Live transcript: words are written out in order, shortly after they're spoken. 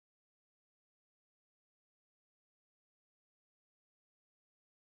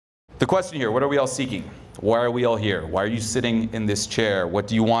The question here, what are we all seeking? Why are we all here? Why are you sitting in this chair? What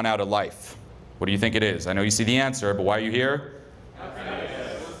do you want out of life? What do you think it is? I know you see the answer, but why are you here?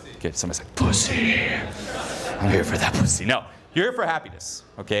 Okay, somebody's like, pussy. I'm here for that pussy. No, you're here for happiness,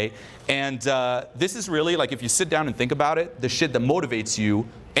 okay? And this is really, like, if you sit down and think about it, the shit that motivates you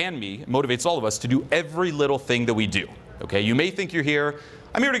and me, motivates all of us to do every little thing that we do, okay? You may think you're here,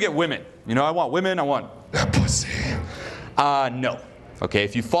 I'm here to get women. You know, I want women, I want that pussy. No, okay?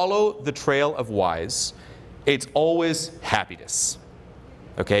 If you follow the trail of whys, it's always happiness,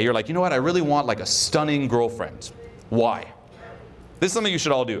 okay? You're like, you know what, I really want like a stunning girlfriend. Why? This is something you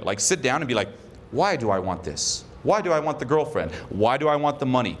should all do. Like, sit down and be like, why do I want this? Why do I want the girlfriend? Why do I want the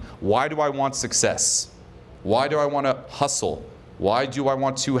money? Why do I want success? Why do I want to hustle? Why do I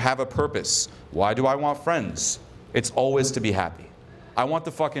want to have a purpose? Why do I want friends? It's always to be happy. I want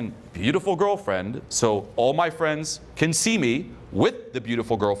the fucking beautiful girlfriend so all my friends can see me with the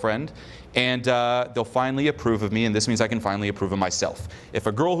beautiful girlfriend, and they'll finally approve of me, and this means I can finally approve of myself. If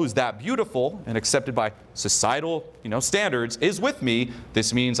a girl who's that beautiful and accepted by societal, standards is with me,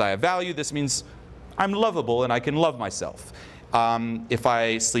 this means I have value, this means I'm lovable and I can love myself. If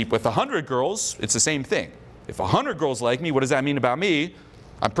I sleep with 100 girls, it's the same thing. If 100 girls like me, what does that mean about me?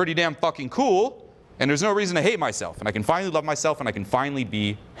 I'm pretty damn fucking cool, and there's no reason to hate myself, and I can finally love myself, and I can finally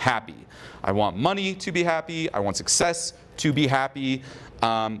be happy. I want money to be happy, I want success to be happy.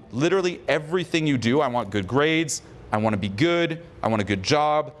 Literally everything you do, I want good grades, I want to be good, I want a good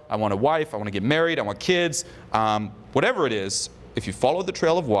job, I want a wife, I want to get married, I want kids. Whatever it is, if you follow the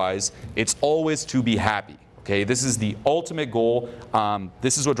trail of whys, it's always to be happy. Okay, this is the ultimate goal.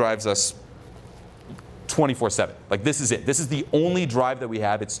 This is what drives us 24/7. Like, this is it. This is the only drive that we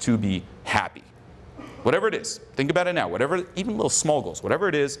have. It's to be happy. Whatever it is, think about it now. Whatever, even little small goals, whatever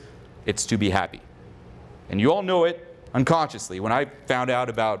it is, it's to be happy. And you all know it unconsciously. When I found out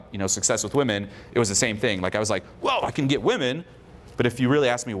about success with women, it was the same thing. Like, I was like, whoa, I can get women. But if you really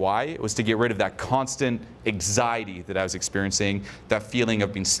ask me why, it was to get rid of that constant anxiety that I was experiencing, that feeling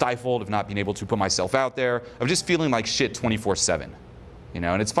of being stifled, of not being able to put myself out there, of just feeling like shit 24/7.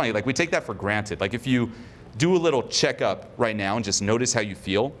 And it's funny, like, we take that for granted. Like, if you do a little checkup right now and just notice how you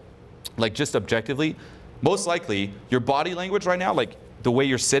feel, like, just objectively, most likely your body language right now, like the way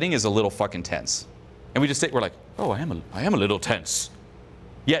you're sitting, is a little fucking tense. And we just we're like, oh, I am a little tense.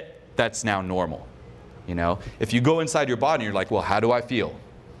 Yet that's now normal. If you go inside your body and you're like, well, how do I feel?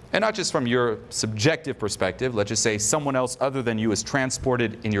 And not just from your subjective perspective, let's just say someone else other than you is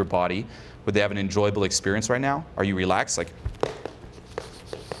transported in your body. Would they have an enjoyable experience right now? Are you relaxed? Like,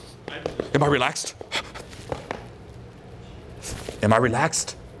 am I relaxed? Am I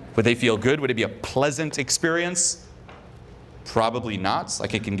relaxed? Would they feel good? Would it be a pleasant experience? Probably not.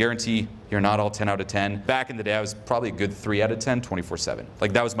 Like, I can guarantee you're not all 10 out of 10. Back in the day, I was probably a good 3 out of 10, 24/7.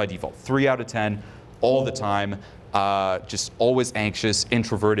 Like, that was my default. 3 out of 10, all the time. Just always anxious,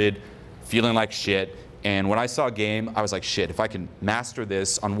 introverted, feeling like shit. And when I saw a game, I was like, shit, if I can master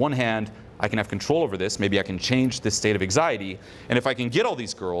this, on one hand, I can have control over this. Maybe I can change this state of anxiety. And if I can get all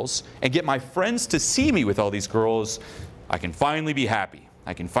these girls and get my friends to see me with all these girls, I can finally be happy.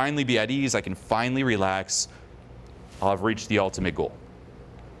 I can finally be at ease. I can finally relax. I'll have reached the ultimate goal.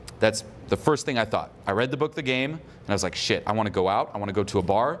 That's the first thing I thought. I read the book, The Game, and I was like, shit, I want to go out. I want to go to a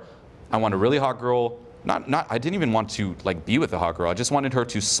bar. I want a really hot girl. I didn't even want to like be with a hot girl. I just wanted her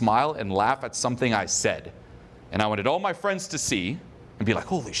to smile and laugh at something I said. And I wanted all my friends to see and be like,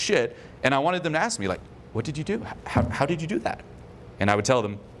 holy shit. And I wanted them to ask me, like, what did you do? How did you do that? And I would tell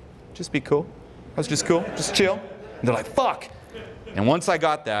them, just be cool. I was just cool, just chill. And they're like, fuck. And once I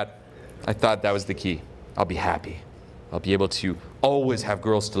got that, I thought that was the key. I'll be happy. I'll be able to always have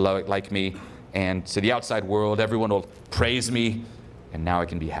girls to like me. And to the outside world, everyone will praise me. And now I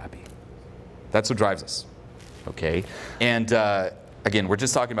can be happy. That's what drives us, okay? And again, we're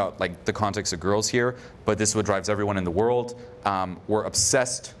just talking about like the context of girls here, but this is what drives everyone in the world. We're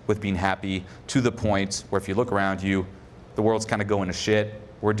obsessed with being happy to the point where if you look around you, the world's kind of going to shit.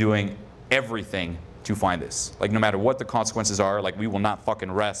 We're doing everything to find this. Like, no matter what the consequences are, like, we will not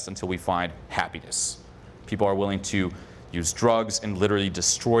fucking rest until we find happiness. People are willing to use drugs and literally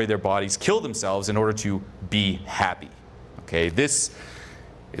destroy their bodies, kill themselves in order to be happy, okay? This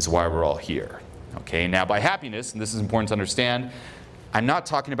is why we're all here. Okay, now by happiness, and this is important to understand, I'm not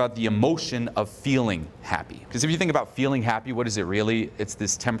talking about the emotion of feeling happy. Because if you think about feeling happy, what is it really? It's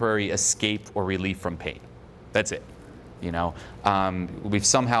this temporary escape or relief from pain. That's it. We've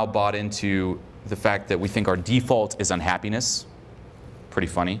somehow bought into the fact that we think our default is unhappiness. Pretty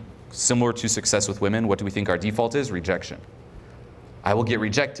funny. Similar to success with women, what do we think our default is? Rejection. I will get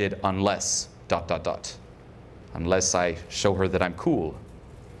rejected unless ... Unless I show her that I'm cool.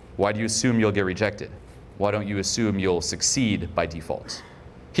 Why do you assume you'll get rejected? Why don't you assume you'll succeed by default?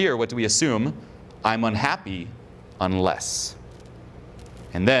 Here, what do we assume? I'm unhappy unless.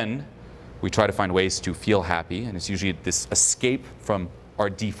 And then we try to find ways to feel happy, and it's usually this escape from our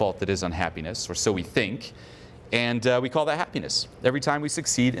default that is unhappiness, or so we think, and we call that happiness. Every time we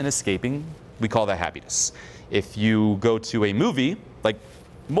succeed in escaping, we call that happiness. If you go to a movie, like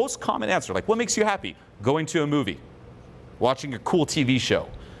most common answer, like what makes you happy? Going to a movie, watching a cool TV show,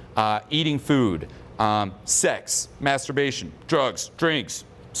 eating food, sex, masturbation, drugs, drinks,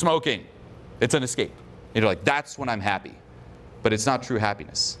 smoking. It's an escape. You're like, that's when I'm happy. But it's not true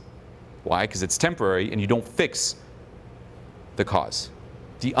happiness. Why? Because it's temporary and you don't fix the cause.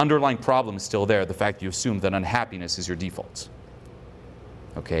 The underlying problem is still there, the fact you assume that unhappiness is your default.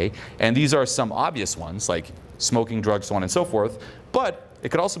 Okay? And these are some obvious ones, like smoking, drugs, so on and so forth. But it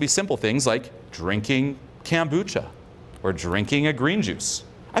could also be simple things like drinking kombucha or drinking a green juice.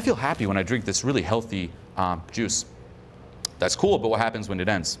 I feel happy when I drink this really healthy juice. That's cool, but what happens when it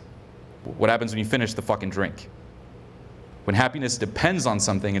ends? What happens when you finish the fucking drink? When happiness depends on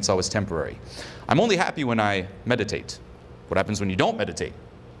something, it's always temporary. I'm only happy when I meditate. What happens when you don't meditate?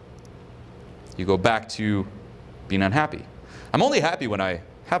 You go back to being unhappy. I'm only happy when I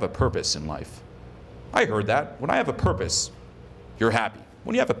have a purpose in life. I heard that. When I have a purpose, you're happy.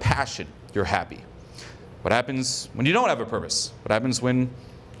 When you have a passion, you're happy. What happens when you don't have a purpose? What happens when,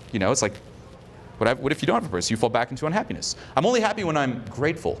 you know, it's like, what if you don't have a purpose? You fall back into unhappiness. I'm only happy when I'm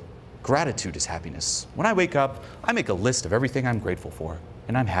grateful. Gratitude is happiness. When I wake up, I make a list of everything I'm grateful for,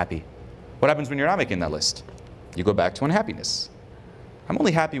 and I'm happy. What happens when you're not making that list? You go back to unhappiness. I'm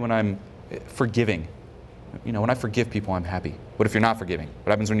only happy when I'm forgiving. You know, when I forgive people, I'm happy. What if you're not forgiving?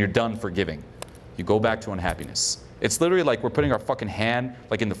 What happens when you're done forgiving? You go back to unhappiness. It's literally like we're putting our fucking hand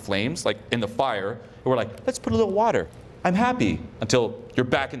like in the flames, like in the fire, and we're like, let's put a little water. I'm happy until you're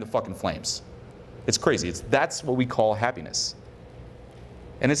back in the fucking flames. It's crazy. That's what we call happiness.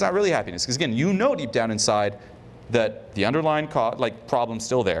 And it's not really happiness, because again, you know deep down inside that the underlying problem's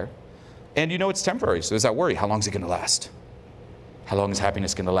still there, and you know it's temporary, so there's that worry. How long is it going to last? How long is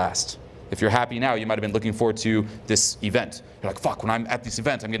happiness going to last? If you're happy now, you might have been looking forward to this event. You're like, fuck, when I'm at this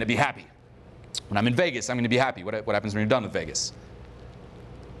event, I'm going to be happy. When I'm in Vegas, I'm going to be happy. What happens when you're done with Vegas?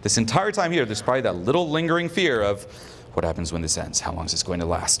 This entire time here, there's probably that little lingering fear of, what happens when this ends? How long is this going to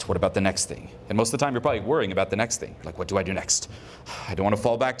last? What about the next thing? And most of the time, you're probably worrying about the next thing. Like, what do I do next? I don't want to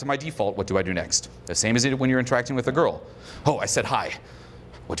fall back to my default. What do I do next? The same as when you're interacting with a girl. Oh, I said hi.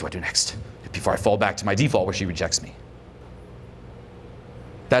 What do I do next? Before I fall back to my default where she rejects me.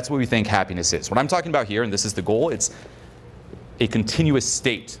 That's what we think happiness is. What I'm talking about here, and this is the goal, it's a continuous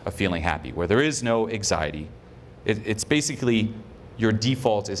state of feeling happy, where there is no anxiety. It's basically your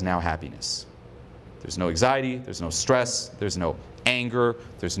default is now happiness. There's no anxiety, there's no stress, there's no anger,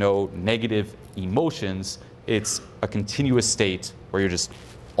 there's no negative emotions. It's a continuous state where you're just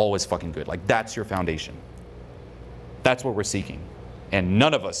always fucking good. Like, that's your foundation. That's what we're seeking. And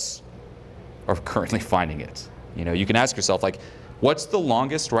none of us are currently finding it. You know, you can ask yourself, like, what's the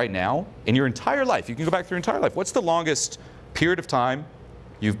longest right now in your entire life? You can go back through your entire life. What's the longest period of time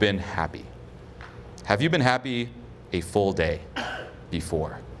you've been happy? Have you been happy a full day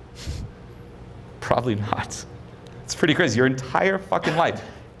before? Probably not. It's pretty crazy. Your entire fucking life,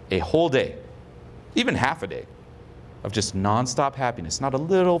 a whole day, even half a day of just nonstop happiness, not a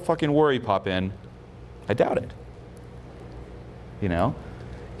little fucking worry pop in. I doubt it. You know?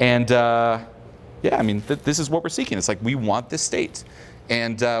 And yeah, I mean, this is what we're seeking. It's like we want this state.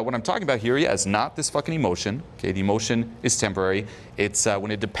 And what I'm talking about here, yeah, is not this fucking emotion. Okay, the emotion is temporary. It's when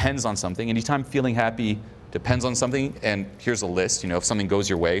it depends on something. Anytime feeling happy depends on something, and here's a list, you know, if something goes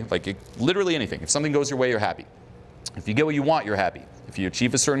your way, like literally anything. If something goes your way, you're happy. If you get what you want, you're happy. If you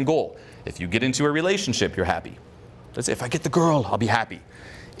achieve a certain goal, if you get into a relationship, you're happy. Let's say if I get the girl, I'll be happy.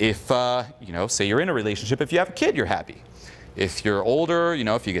 If, you know, say you're in a relationship, if you have a kid, you're happy. If you're older, you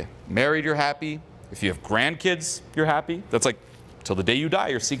know, if you get married, you're happy. If you have grandkids, you're happy. That's like, till the day you die,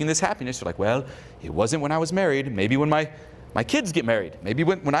 you're seeking this happiness. You're like, well, it wasn't when I was married. Maybe when my kids get married. Maybe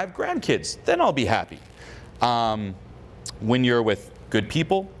when I have grandkids, then I'll be happy. When you're with good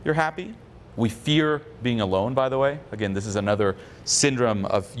people, you're happy. We fear being alone, by the way. Again, this is another syndrome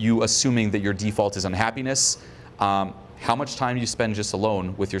of you assuming that your default is unhappiness. How much time do you spend just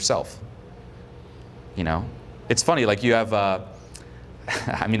alone with yourself? You know? It's funny, like you have,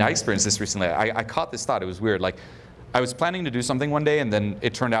 I mean, I experienced this recently. I caught this thought. It was weird. Like, I was planning to do something one day, and then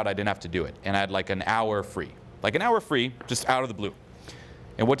it turned out I didn't have to do it. And I had like an hour free. Like an hour free, just out of the blue.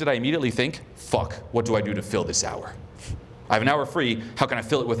 And what did I immediately think? Fuck, what do I do to fill this hour? I have an hour free, how can I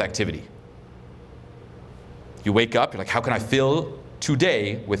fill it with activity? You wake up, you're like, how can I fill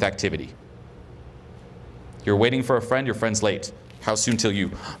today with activity. You're waiting for a friend, your friend's late. How soon till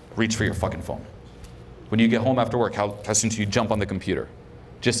you reach for your fucking phone? When you get home after work, how soon till you jump on the computer?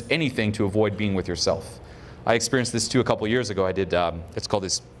 Just anything to avoid being with yourself. I experienced this too a couple years ago. I did, it's called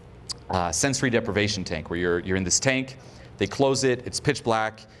this sensory deprivation tank, where you're in this tank, they close it, it's pitch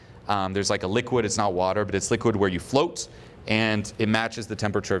black, there's like a liquid, it's not water, but it's liquid where you float, and it matches the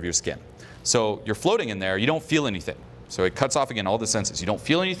temperature of your skin. So you're floating in there, you don't feel anything. So it cuts off, again, all the senses. You don't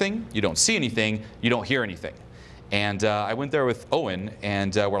feel anything, you don't see anything, you don't hear anything. And I went there with Owen,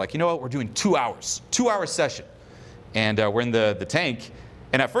 and we're like, you know what, we're doing 2 hours, 2-hour session. And we're in the tank,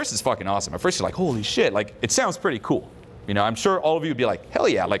 and at first it's fucking awesome. At first you're like, holy shit, like, it sounds pretty cool. You know, I'm sure all of you would be like, hell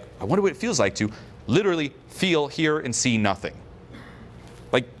yeah, like, I wonder what it feels like to literally feel, hear, and see nothing.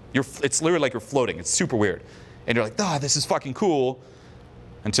 Like, it's literally like you're floating. It's super weird. And you're like, ah, this is fucking cool,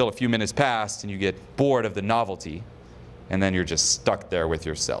 until a few minutes passed and you get bored of the novelty, and then you're just stuck there with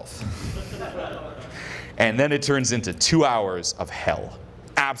yourself. And then it turns into 2 hours of hell.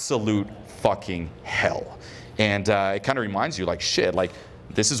 Absolute fucking hell. And it kind of reminds you, like, shit, like,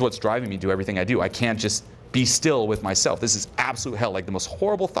 this is what's driving me to do everything I do. I can't just be still with myself. This is absolute hell. Like, the most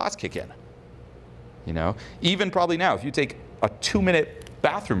horrible thoughts kick in. You know? Even probably now, if you take a 2-minute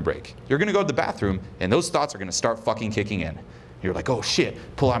bathroom break, you're going to go to the bathroom, and those thoughts are going to start fucking kicking in. You're like, oh shit,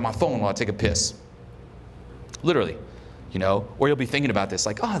 pull out my phone while I take a piss. Literally. You know? Or you'll be thinking about this,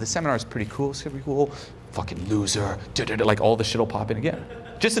 like, oh, the seminar is pretty cool, it's gonna be cool. Fucking loser. Like, all the shit will pop in again.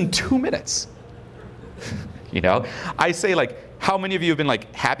 Just in 2 minutes. You know? I say, like, how many of you have been,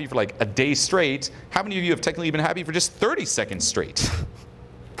 like, happy for, like, a day straight? How many of you have technically been happy for just 30 seconds straight?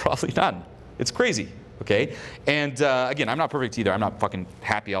 Probably none. It's crazy. Okay? And again, I'm not perfect either. I'm not fucking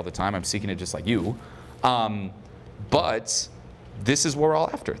happy all the time. I'm seeking it just like you. But this is what we're all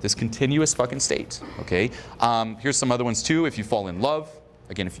after, this continuous fucking state, okay? Here's some other ones too. If you fall in love,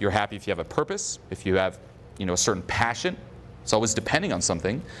 again, if you're happy, if you have a purpose, if you have, you know, a certain passion, it's always depending on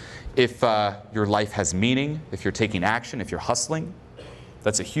something. If your life has meaning, if you're taking action, if you're hustling,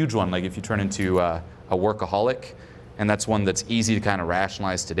 that's a huge one. Like if you turn into a workaholic, and that's one that's easy to kind of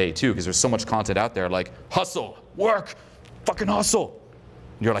rationalize today too, because there's so much content out there like, hustle, work, fucking hustle.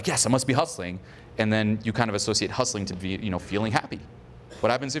 And you're like, yes, I must be hustling. And then you kind of associate hustling to be, you know, feeling happy. What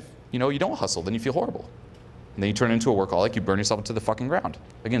happens if, you know, you don't hustle? Then you feel horrible. And then you turn into a workaholic, you burn yourself into the fucking ground.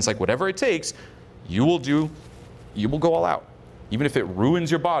 Again, it's like whatever it takes, you will go all out. Even if it ruins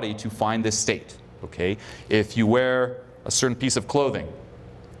your body to find this state, okay? If you wear a certain piece of clothing,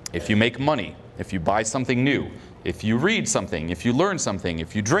 if you make money, if you buy something new, if you read something, if you learn something,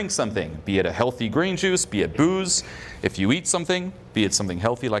 if you drink something, be it a healthy green juice, be it booze, if you eat something, be it something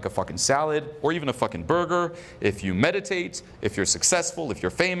healthy like a fucking salad, or even a fucking burger, if you meditate, if you're successful, if you're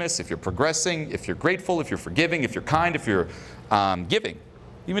famous, if you're progressing, if you're grateful, if you're forgiving, if you're kind, if you're giving.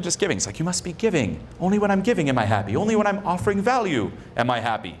 Even just giving, it's like, you must be giving. Only when I'm giving am I happy. Only when I'm offering value am I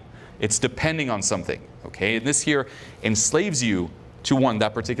happy. It's depending on something, okay? And this here enslaves you to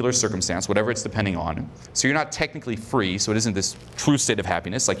that particular circumstance, whatever it's depending on. So you're not technically free, so it isn't this true state of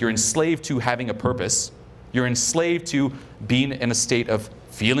happiness. Like you're enslaved to having a purpose. You're enslaved to being in a state of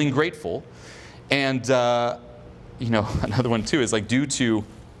feeling grateful. And, you know, another one too is like due to,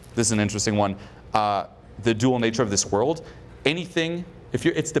 this is an interesting one, the dual nature of this world, anything, if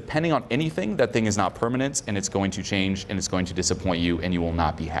it's depending on anything, that thing is not permanent and it's going to change and it's going to disappoint you and you will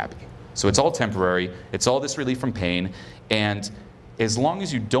not be happy. So it's all temporary. It's all this relief from pain. And as long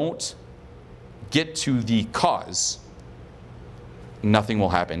as you don't get to the cause, nothing will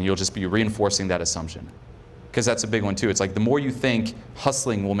happen. You'll just be reinforcing that assumption. Because that's a big one too. It's like the more you think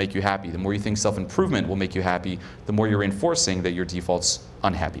hustling will make you happy, the more you think self-improvement will make you happy, the more you're reinforcing that your default's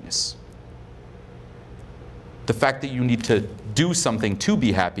unhappiness. The fact that you need to do something to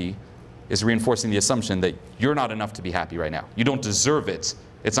be happy is reinforcing the assumption that you're not enough to be happy right now. You don't deserve it.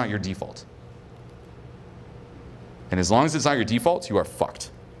 It's not your default. And as long as it's not your default, you are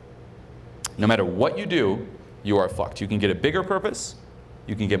fucked. No matter what you do, you are fucked. You can get a bigger purpose,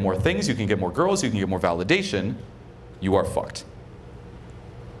 you can get more things, you can get more girls, you can get more validation, you are fucked.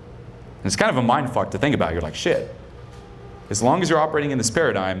 And it's kind of a mind fuck to think about. You're like, shit. As long as you're operating in this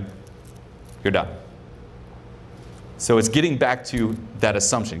paradigm, you're done. So it's getting back to that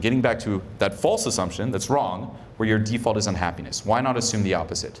assumption, getting back to that false assumption that's wrong, where your default is unhappiness. Why not assume the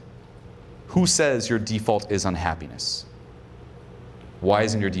opposite? Who says your default is unhappiness? Why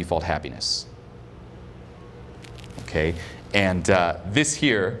isn't your default happiness? Okay, and this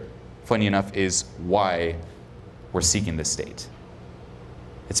here, funny enough, is why we're seeking this state.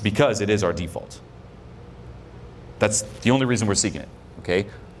 It's because it is our default. That's the only reason we're seeking it, okay?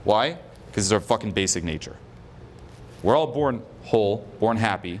 Why? Because it's our fucking basic nature. We're all born whole, born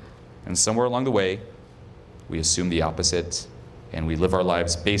happy, and somewhere along the way, we assume the opposite, and we live our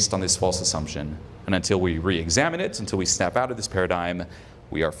lives based on this false assumption. And until we re-examine it, until we snap out of this paradigm,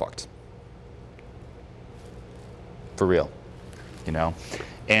 we are fucked. For real, you know?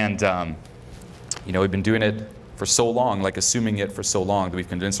 And, you know, we've been doing it for so long, like assuming it for so long, that we've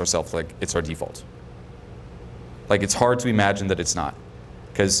convinced ourselves like it's our default. Like, it's hard to imagine that it's not.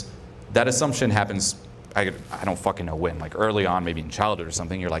 Because that assumption happens, I don't fucking know when, like early on, maybe in childhood or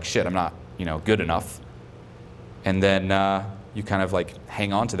something. You're like, shit, I'm not, you know, good enough. And then you kind of like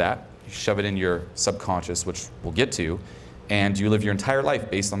hang on to that. You shove it in your subconscious, which we'll get to, and you live your entire life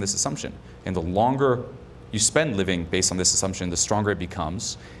based on this assumption. And the longer you spend living based on this assumption, the stronger it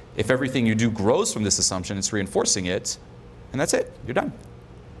becomes. If everything you do grows from this assumption, it's reinforcing it, and that's it. You're done.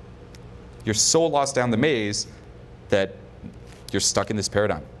 You're so lost down the maze that you're stuck in this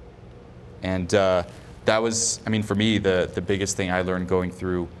paradigm. And that was, I mean, for me, the biggest thing I learned going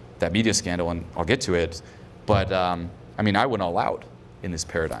through that media scandal, and I'll get to it. But I mean, I went all out in this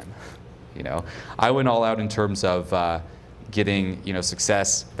paradigm. You know, I went all out in terms of getting, you know,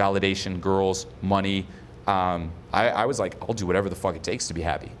 success, validation, girls, money. I was like, I'll do whatever the fuck it takes to be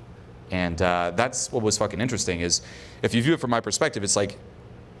happy. And that's what was fucking interesting, is if you view it from my perspective, it's like,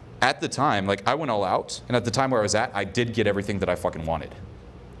 at the time, like, I went all out, and at the time where I was at, I did get everything that I fucking wanted.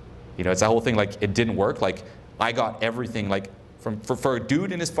 You know, it's that whole thing, like, it didn't work. Like, I got everything, like, for a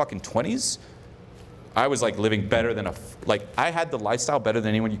dude in his fucking 20s, I was, like, living better than like, I had the lifestyle better than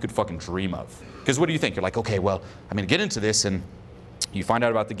anyone you could fucking dream of. Because what do you think? You're like, okay, well, I'm gonna get into this, and you find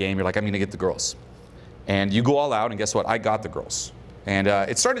out about the game, you're like, I'm gonna get the girls. And you go all out, and guess what? I got the girls. And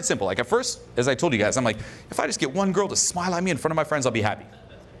it started simple. Like, at first, as I told you guys, I'm like, if I just get one girl to smile at me in front of my friends, I'll be happy.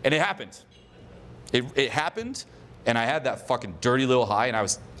 And it happened. It happened, and I had that fucking dirty little high, and I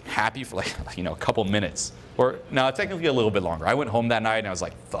was happy for, like, you know, a couple minutes. Or, no, technically a little bit longer. I went home that night, and I was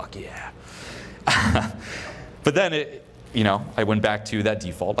like, fuck yeah. But then, you know, I went back to that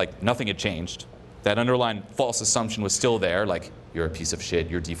default. Like, nothing had changed. That underlying false assumption was still there. Like, you're a piece of shit.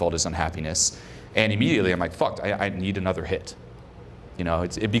 Your default is unhappiness. And immediately, I'm like, fuck, I need another hit. You know,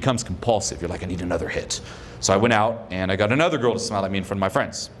 it becomes compulsive. You're like, I need another hit. So I went out, and I got another girl to smile at me in front of my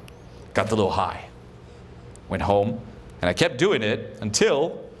friends. Got the little high. Went home, and I kept doing it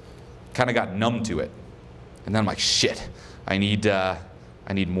until kind of got numb to it. And then I'm like, shit, I need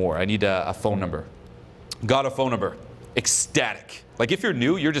more. I need a phone number. Got a phone number. Ecstatic. Like, if you're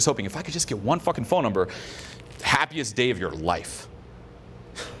new, you're just hoping, if I could just get one fucking phone number, happiest day of your life.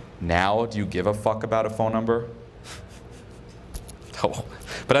 Now, do you give a fuck about a phone number? Oh.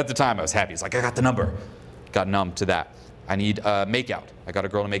 But at the time, I was happy. It's like, I got the number. Got numb to that. I need a make out. I got a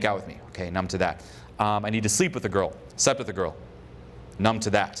girl to make out with me. Okay, numb to that. I need to sleep with a girl. Slept with a girl. Numb to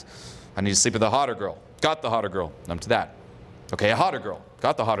that. I need to sleep with a hotter girl. Got the hotter girl. Numb to that. Okay, a hotter girl.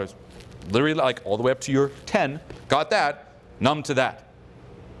 Got the hotter. Literally, like, all the way up to your 10. Got that. Numb to that.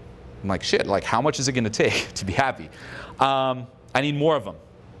 I'm like, shit, like, how much is it going to take to be happy? I need more of them.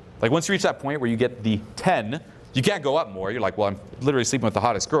 Like, once you reach that point where you get the 10, you can't go up more. You're like, well, I'm literally sleeping with the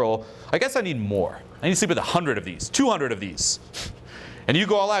hottest girl. I guess I need more. I need to sleep with 100 of these, 200 of these. And you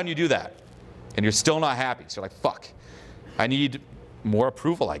go all out and you do that. And you're still not happy. So you're like, fuck. I need more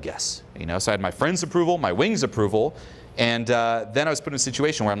approval, I guess. You know, so I had my friends' approval, my wings' approval. And then I was put in a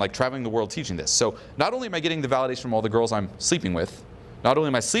situation where I'm like traveling the world teaching this. So not only am I getting the validation from all the girls I'm sleeping with, not only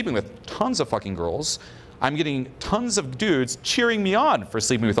am I sleeping with tons of fucking girls, I'm getting tons of dudes cheering me on for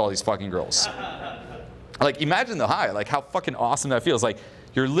sleeping with all these fucking girls. Like, imagine the high, like how fucking awesome that feels. Like,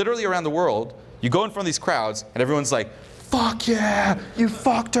 you're literally around the world, you go in front of these crowds, and everyone's like, fuck yeah, you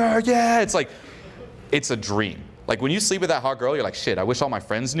fucked her, yeah. It's like, it's a dream. Like, when you sleep with that hot girl, you're like, shit, I wish all my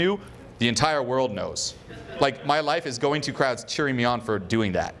friends knew. The entire world knows. Like, my life is going to crowds cheering me on for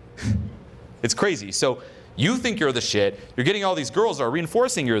doing that. It's crazy. So you think you're the shit. You're getting all these girls that are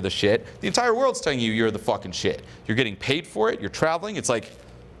reinforcing you're the shit. The entire world's telling you you're the fucking shit. You're getting paid for it. You're traveling. It's like,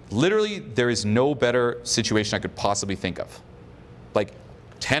 literally, there is no better situation I could possibly think of. Like,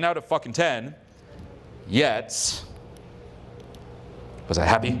 10 out of fucking 10, yet, was I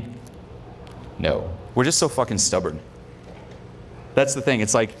happy? No. We're just so fucking stubborn. That's the thing.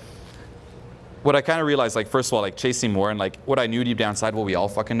 It's like, what I kind of realized, like, first of all, like, chasing more, and like, what I knew deep down inside, what we all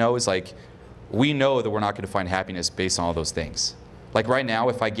fucking know, is like, we know that we're not going to find happiness based on all those things. Like, right now,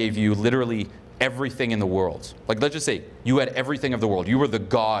 if I gave you literally everything in the world, like, let's just say you had everything of the world, you were the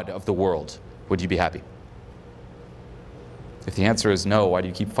god of the world, would you be happy? If the answer is no, why do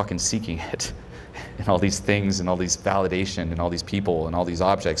you keep fucking seeking it? And all these things, and all these validation, and all these people, and all these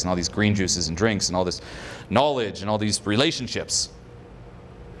objects, and all these green juices and drinks, and all this knowledge, and all these relationships.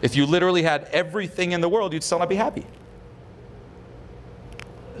 If you literally had everything in the world, you'd still not be happy.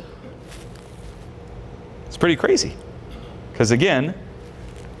 pretty crazy. Because again,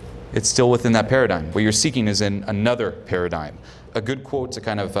 it's still within that paradigm. What you're seeking is in another paradigm. A good quote to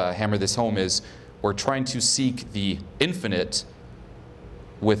kind of hammer this home is, we're trying to seek the infinite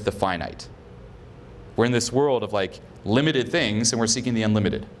with the finite. We're in this world of like limited things, and we're seeking the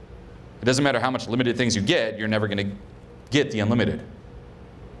unlimited. It doesn't matter how much limited things you get, you're never going to get the unlimited.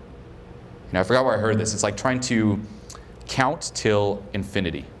 You know, I forgot where I heard this. It's like trying to count till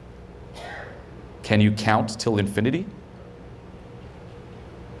infinity. Can you count till infinity?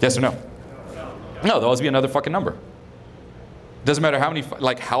 Yes or no? No, there'll always be another fucking number. It doesn't matter how many,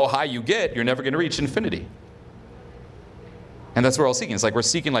 like how high you get, you're never going to reach infinity. And that's what we're all seeking. It's like we're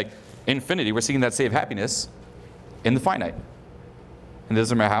seeking like infinity. We're seeking that state of happiness in the finite. And it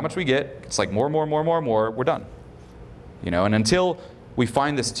doesn't matter how much we get. It's like more, we're done. You know, and until we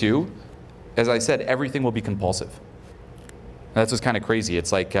find this too, as I said, everything will be compulsive. And that's what's kind of crazy.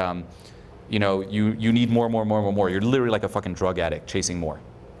 It's like, you know, you need more. You're literally like a fucking drug addict chasing more.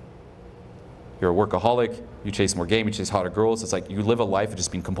 You're a workaholic, you chase more game, you chase hotter girls. It's like you live a life of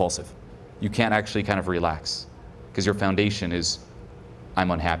just being compulsive. You can't actually kind of relax because your foundation is, I'm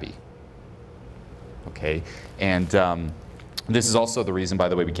unhappy. Okay, and this is also the reason, by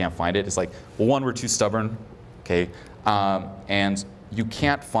the way, we can't find it. It's like, well, one, we're too stubborn, okay, and you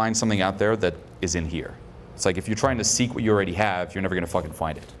can't find something out there that is in here. It's like if you're trying to seek what you already have, you're never going to fucking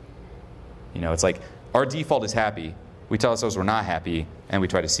find it. You know, it's like our default is happy. We tell ourselves we're not happy, and we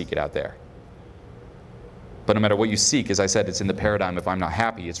try to seek it out there. But no matter what you seek, as I said, it's in the paradigm of I'm not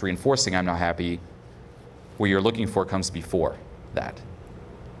happy. It's reinforcing I'm not happy. What you're looking for comes before that.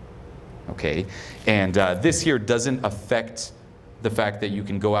 Okay? And this here doesn't affect the fact that you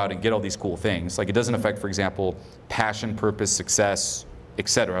can go out and get all these cool things. Like it doesn't affect, for example, passion, purpose, success,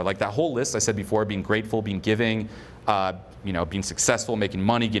 etc. Like that whole list I said before, being grateful, being giving, you know, being successful, making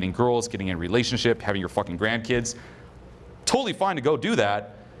money, getting girls, getting in a relationship, having your fucking grandkids. Totally fine to go do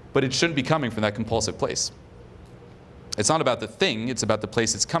that, but it shouldn't be coming from that compulsive place. It's not about the thing, it's about the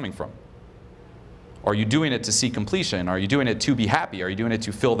place it's coming from. Are you doing it to seek completion? Are you doing it to be happy? Are you doing it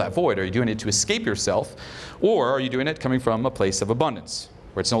to fill that void? Are you doing it to escape yourself? Or are you doing it coming from a place of abundance,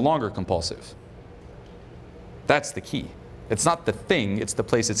 where it's no longer compulsive? That's the key. It's not the thing, it's the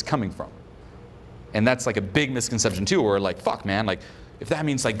place it's coming from. And that's like a big misconception too, where like, fuck man, like if that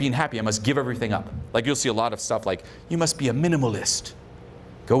means like being happy, I must give everything up. Like you'll see a lot of stuff like, you must be a minimalist.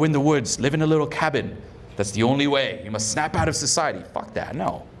 Go in the woods, live in a little cabin. That's the only way. You must snap out of society. Fuck that,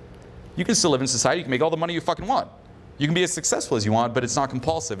 no. You can still live in society, you can make all the money you fucking want. You can be as successful as you want, but it's not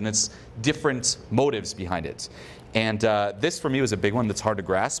compulsive, and it's different motives behind it. And this for me was a big one that's hard to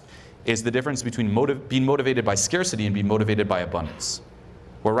grasp, is the difference between being motivated by scarcity and being motivated by abundance.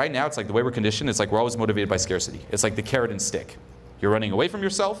 Where right now, it's like the way we're conditioned, it's like we're always motivated by scarcity. It's like the carrot and stick. You're running away from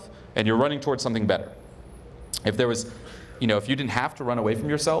yourself, and you're running towards something better. If there was, you know, if you didn't have to run away from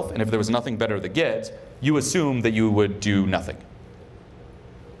yourself, and if there was nothing better to get, you assume that you would do nothing.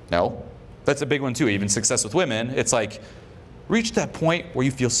 No? That's a big one too. Even success with women, it's like, reach that point where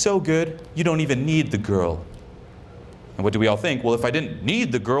you feel so good, you don't even need the girl. And what do we all think? Well, if I didn't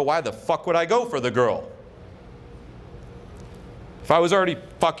need the girl, why the fuck would I go for the girl? If I was already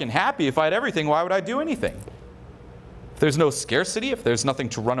fucking happy, if I had everything, why would I do anything? If there's no scarcity, if there's nothing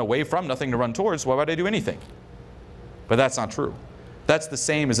to run away from, nothing to run towards, why would I do anything? But that's not true. That's the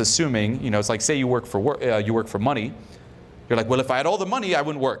same as assuming, you know, it's like say you work for money. You're like, well, if I had all the money, I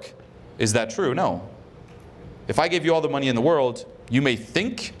wouldn't work. Is that true? No. If I gave you all the money in the world, you may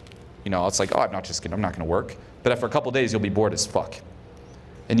think, you know, it's like, oh, I'm not just kidding, I'm not going to work. But after a couple days, you'll be bored as fuck.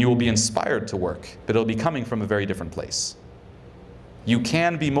 And you will be inspired to work, but it'll be coming from a very different place. You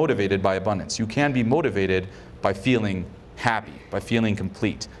can be motivated by abundance. You can be motivated by feeling happy, by feeling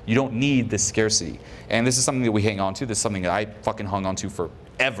complete. You don't need this scarcity. And this is something that we hang on to. This is something that I fucking hung on to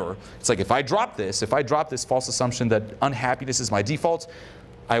forever. It's like if I drop this false assumption that unhappiness is my default,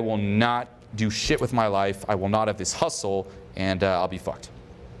 I will not do shit with my life. I will not have this hustle, and I'll be fucked.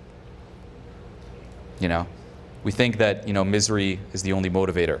 You know, we think that, you know, misery is the only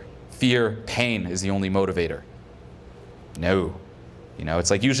motivator. Fear, pain is the only motivator. No. You know,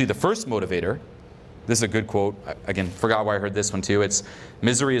 it's like usually the first motivator. This is a good quote. Again, forgot where I heard this one too. It's,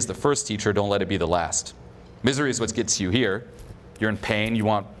 misery is the first teacher, don't let it be the last. Misery is what gets you here. You're in pain, you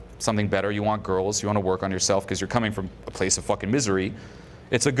want something better, you want girls, you want to work on yourself because you're coming from a place of fucking misery.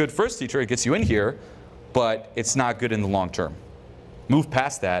 It's a good first teacher, it gets you in here, but it's not good in the long term. Move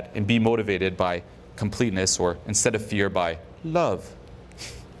past that and be motivated by completeness, or instead of fear, by love.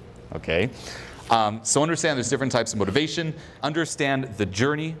 Okay? So understand there's different types of motivation. Understand the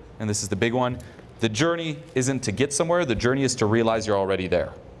journey, and this is the big one. The journey isn't to get somewhere, the journey is to realize you're already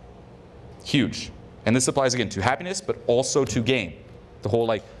there. Huge. And this applies again to happiness, but also to game. The whole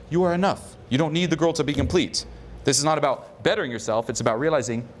like, you are enough. You don't need the girl to be complete. This is not about bettering yourself. It's about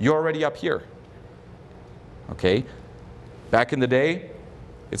realizing you're already up here. Okay? Back in the day,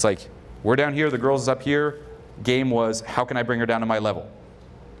 it's like, we're down here, the girl's up here. Game was, how can I bring her down to my level?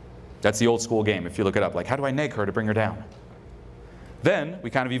 That's the old school game, if you look it up. Like, how do I neg her to bring her down? Then, we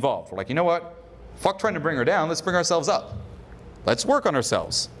kind of evolved. We're like, you know what? Fuck trying to bring her down, let's bring ourselves up. Let's work on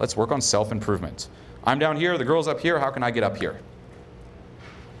ourselves. Let's work on self-improvement. I'm down here, the girl's up here, how can I get up here?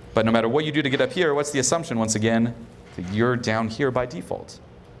 But no matter what you do to get up here, what's the assumption, once again? That you're down here by default.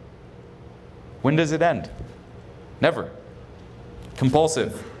 When does it end? Never.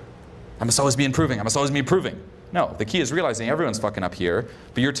 Compulsive. I must always be improving, I must always be improving. No, the key is realizing everyone's fucking up here,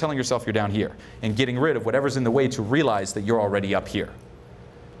 but you're telling yourself you're down here. And getting rid of whatever's in the way to realize that you're already up here.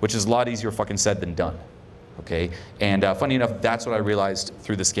 Which is a lot easier fucking said than done. Okay? And funny enough, that's what I realized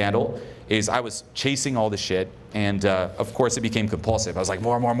through the scandal, is I was chasing all this shit, and of course it became compulsive. I was like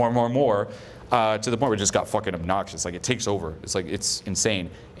more, to the point where it just got fucking obnoxious. Like it takes over. It's like, it's insane.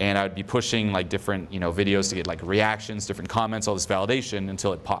 And I'd be pushing like different, videos to get like reactions, different comments, all this validation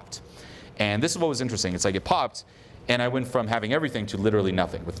until it popped. And this is what was interesting. It's like it popped, and I went from having everything to literally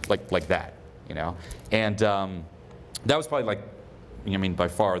nothing, with like that, And that was probably like, by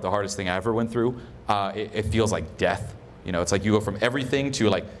far the hardest thing I ever went through. It feels like death. It's like you go from everything to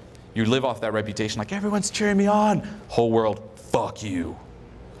like, you live off that reputation, like everyone's cheering me on. Whole world, fuck you.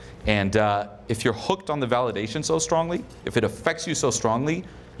 And if you're hooked on the validation so strongly, if it affects you so strongly,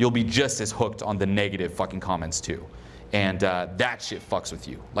 you'll be just as hooked on the negative fucking comments too. And that shit fucks with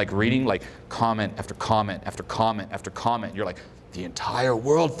you. Like reading like comment after comment after comment after comment. You're like, the entire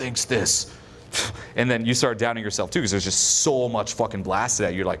world thinks this. And then you start doubting yourself too, because there's just so much fucking blasted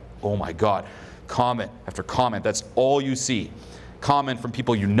at you. You're like, oh my God. Comment after comment, that's all you see. Comment from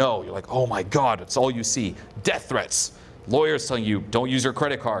people you know. You're like, oh my God, that's all you see. Death threats. Lawyers telling you, don't use your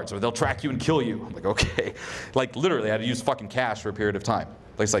credit cards or they'll track you and kill you. I'm like, okay. Like literally, I had to use fucking cash for a period of time.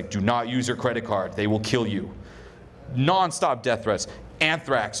 It's like, do not use your credit card. They will kill you. Non-stop death threats.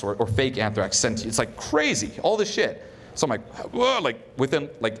 Anthrax or fake anthrax sent to you. It's like crazy, all this shit. So I'm like, whoa, like within,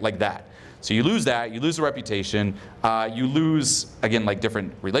 like that. So you lose that, you lose the reputation, you lose, again, like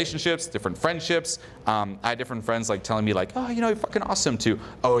different relationships, different friendships. I had different friends like telling me like, oh, you're fucking awesome too.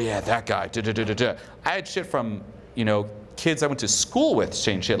 Oh yeah, that guy, I had shit from, kids I went to school with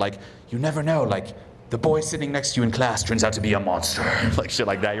saying shit like, you never know, like the boy sitting next to you in class turns out to be a monster. Like shit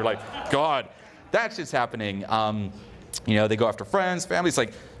like that. You're like, God, that shit's happening. They go after friends, families,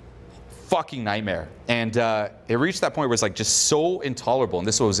 like fucking nightmare. And it reached that point where it's like just so intolerable, and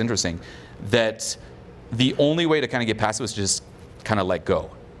this is what was interesting, that the only way to kind of get past it was just kind of let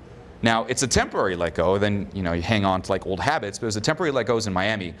go. Now, it's a temporary let go, then you hang on to like old habits, but it was a temporary let go. In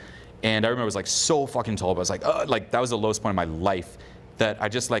Miami, and I remember it was like so fucking intolerable. I was like, that was the lowest point in my life, that I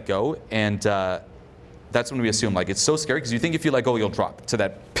just let go. And that's when we assume like it's so scary, because you think if you let go you'll drop to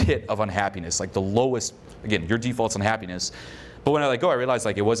that pit of unhappiness, like the lowest. Again, your default's unhappiness. But when I let go, I realized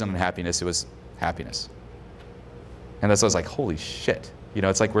like it wasn't unhappiness, it was happiness. And that's why I was like, holy shit.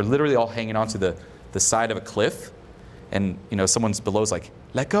 It's like we're literally all hanging onto the side of a cliff, and someone's below's like,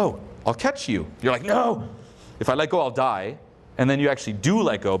 let go, I'll catch you. You're like, no, if I let go, I'll die. And then you actually do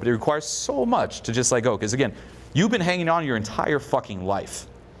let go, but it requires so much to just let go. Because again, you've been hanging on your entire fucking life.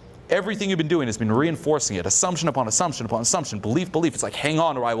 Everything you've been doing has been reinforcing it, assumption upon assumption upon assumption, belief. It's like, hang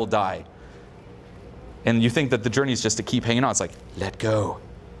on or I will die. And you think that the journey is just to keep hanging on. It's like, let go.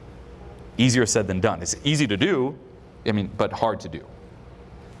 Easier said than done. It's easy to do, but hard to do.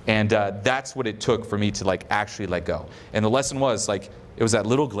 And that's what it took for me to like actually let go. And the lesson was like, it was that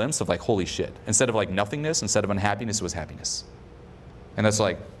little glimpse of like, holy shit. Instead of like nothingness, instead of unhappiness, it was happiness. And that's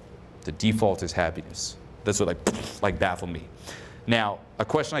like, the default is happiness. That's what like baffled me. Now, a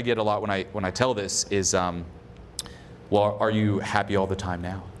question I get a lot when I tell this is, well, are you happy all the time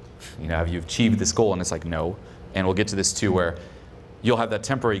now? Have you achieved this goal? And it's like, no. And we'll get to this too, where you'll have that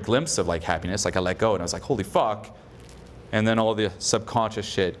temporary glimpse of like happiness, like I let go and I was like, holy fuck. And then all the subconscious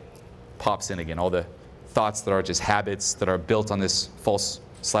shit pops in again. All the thoughts that are just habits that are built on this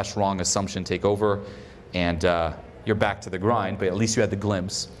false/wrong assumption take over, and you're back to the grind, but at least you had the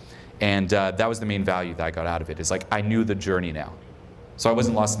glimpse. And that was the main value that I got out of it. Is like, I knew the journey now. So I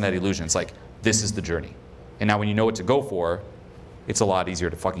wasn't lost in that illusion. It's like, this is the journey. And now when you know what to go for, it's a lot easier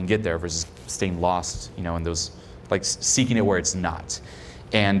to fucking get there versus staying lost, in those, like seeking it where it's not.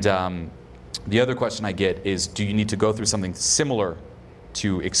 And the other question I get is, do you need to go through something similar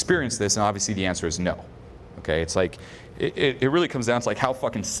to experience this? And obviously the answer is no. Okay, it's like, it really comes down to like, how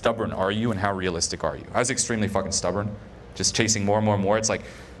fucking stubborn are you and how realistic are you? I was extremely fucking stubborn, just chasing more and more and more. It's like,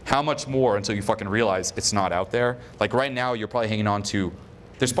 How much more until you fucking realize it's not out there? Like right now, you're probably hanging on to,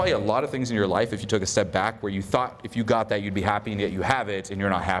 there's probably a lot of things in your life if you took a step back where you thought if you got that you'd be happy, and yet you have it and you're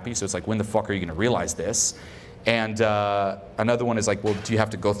not happy. So it's like, when the fuck are you gonna realize this? And another one is like, well, do you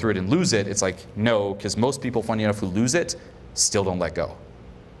have to go through it and lose it? It's like, no, because most people, funny enough, who lose it still don't let go.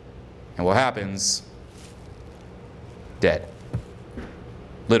 And what happens? Dead.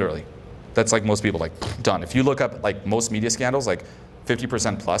 Literally. That's like most people, like, done. If you look up like most media scandals, like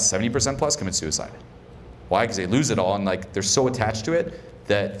 50% plus, 70% plus commit suicide. Why? Because they lose it all, and like they're so attached to it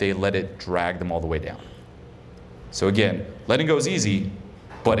that they let it drag them all the way down. So again, letting go is easy,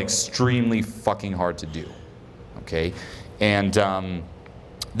 but extremely fucking hard to do. Okay? And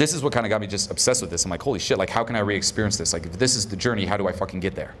this is what kind of got me just obsessed with this. I'm like, holy shit, like how can I re-experience this? Like if this is the journey, how do I fucking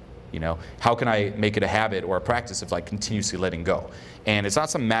get there? You know, how can I make it a habit or a practice of like continuously letting go? And it's not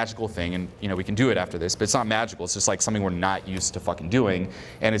some magical thing, and you know, we can do it after this, but it's not magical. It's just like something we're not used to fucking doing,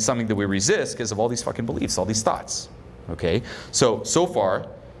 and it's something that we resist because of all these fucking beliefs, all these thoughts. Okay? So far,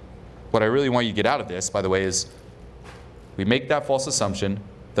 what I really want you to get out of this, by the way, is we make that false assumption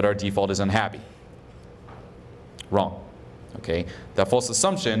that our default is unhappy. Wrong. Okay? That false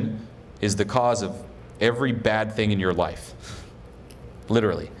assumption is the cause of every bad thing in your life.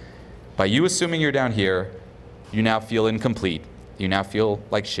 Literally. By you assuming you're down here, you now feel incomplete. You now feel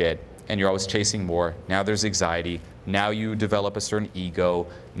like shit, and you're always chasing more. Now there's anxiety. Now you develop a certain ego.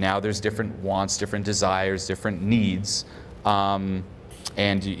 Now there's different wants, different desires, different needs, and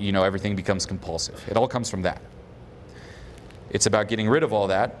you know, everything becomes compulsive. It all comes from that. It's about getting rid of all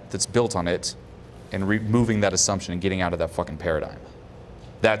that's built on it, and removing that assumption and getting out of that fucking paradigm.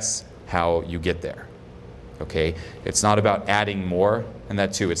 That's how you get there. Okay? It's not about adding more, and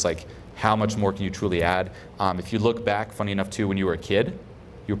that too, it's like, how much more can you truly add? If you look back, funny enough too, when you were a kid,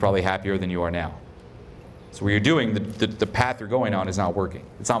 you were probably happier than you are now. So what you're doing, the path you're going on is not working.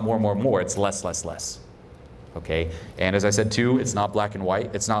 It's not more, more, more, it's less, less, less. Okay? And as I said too, it's not black and white.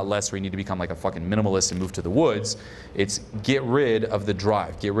 It's not less where you need to become like a fucking minimalist and move to the woods. It's get rid of the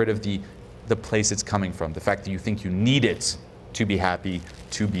drive, get rid of the place it's coming from, the fact that you think you need it to be happy,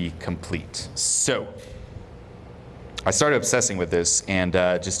 to be complete. So, I started obsessing with this and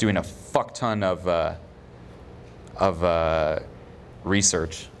just doing a fuck ton of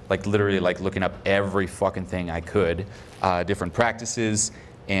research, like literally like looking up every fucking thing I could, different practices,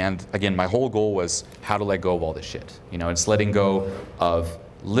 and again, my whole goal was how to let go of all this shit. You know, it's letting go of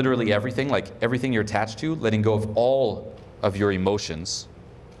literally everything, like everything you're attached to, letting go of all of your emotions,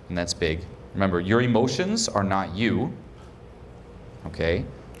 and that's big. Remember, your emotions are not you, okay?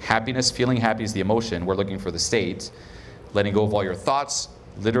 Happiness, feeling happy is the emotion. We're looking for the state. Letting go of all your thoughts,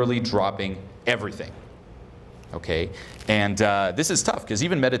 literally dropping everything, okay? And this is tough because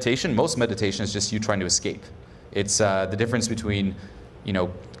even meditation, most meditation is just you trying to escape. It's the difference between, you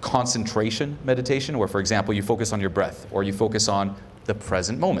know, concentration meditation, where, for example, you focus on your breath, or you focus on the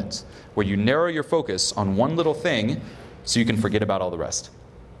present moment, where you narrow your focus on one little thing so you can forget about all the rest.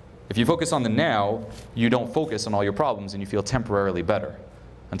 If you focus on the now, you don't focus on all your problems and you feel temporarily better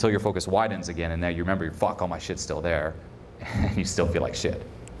until your focus widens again, and now you remember, fuck, all my shit's still there, and you still feel like shit.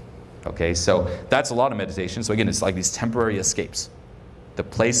 Okay, so that's a lot of meditation. So again, it's like these temporary escapes. The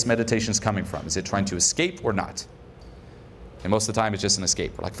place meditation's coming from, is it trying to escape or not? And most of the time it's just an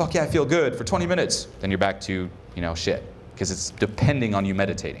escape. We're like, fuck yeah, I feel good for 20 minutes. Then you're back to, you know, shit, because it's depending on you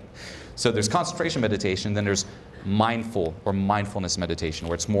meditating. So there's concentration meditation, then there's mindful or mindfulness meditation,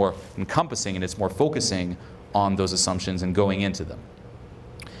 where it's more encompassing and it's more focusing on those assumptions and going into them.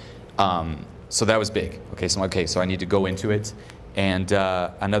 So that was big. Okay, so I need to go into it. And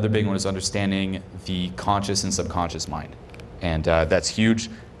another big one is understanding the conscious and subconscious mind. And that's huge.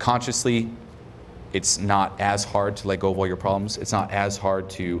 Consciously, it's not as hard to let go of all your problems. It's not as hard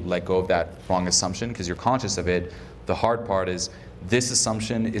to let go of that wrong assumption because you're conscious of it. The hard part is this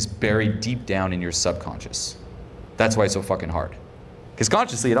assumption is buried deep down in your subconscious. That's why it's so fucking hard. Because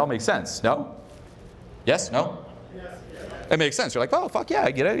consciously, it all makes sense. No? Yes? No? Yes. It makes sense. You're like, oh, fuck yeah,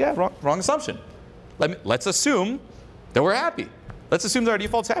 I get it. Yeah, wrong assumption. Let's assume that we're happy. Let's assume that our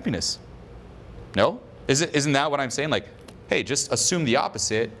default's happiness. No? Isn't that what I'm saying? Like, hey, just assume the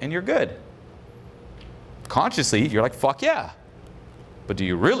opposite and you're good. Consciously, you're like, fuck yeah. But do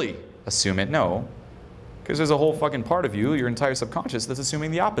you really assume it? No. Because there's a whole fucking part of you, your entire subconscious, that's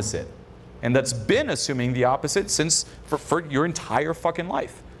assuming the opposite. And that's been assuming the opposite since for your entire fucking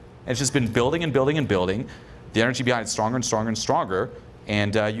life. And it's just been building and building and building. The energy behind it stronger and stronger and stronger.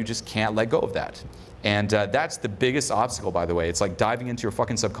 And you just can't let go of that. And that's the biggest obstacle, by the way. It's like diving into your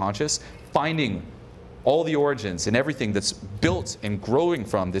fucking subconscious, finding all the origins and everything that's built and growing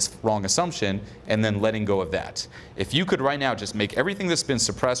from this wrong assumption, and then letting go of that. If you could right now just make everything that's been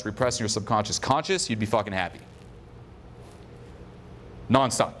suppressed, repressed in your subconscious conscious, you'd be fucking happy.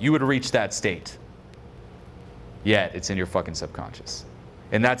 Non-stop. You would reach that state. Yet it's in your fucking subconscious.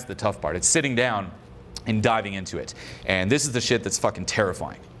 And that's the tough part. It's sitting down and diving into it. And this is the shit that's fucking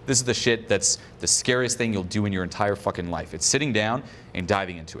terrifying. This is the shit that's the scariest thing you'll do in your entire fucking life. It's sitting down and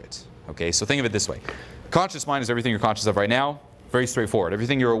diving into it. Okay, so think of it this way. Conscious mind is everything you're conscious of right now. Very straightforward.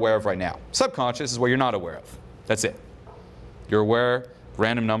 Everything you're aware of right now. Subconscious is what you're not aware of. That's it. You're aware,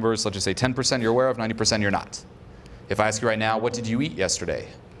 random numbers, let's just say 10% you're aware of, 90% you're not. If I ask you right now, what did you eat yesterday?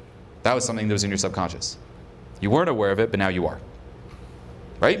 That was something that was in your subconscious. You weren't aware of it, but now you are.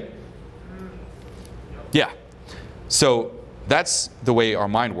 Right? Yeah. So that's the way our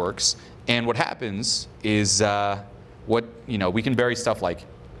mind works. And what happens is we can bury stuff like,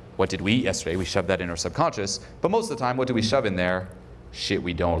 what did we eat yesterday? We shove that in our subconscious. But most of the time, what do we shove in there? Shit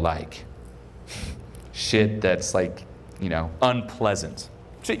we don't like. Shit that's like, unpleasant.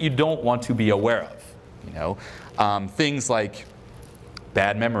 Shit you don't want to be aware of. Things like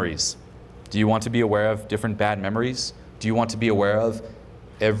bad memories. Do you want to be aware of different bad memories? Do you want to be aware of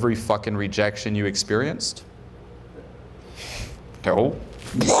every fucking rejection you experienced? No.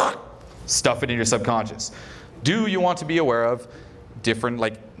 Stuff it in your subconscious. Do you want to be aware of different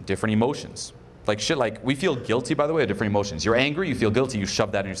emotions? Like shit like, we feel guilty, by the way, of different emotions. You're angry, you feel guilty, you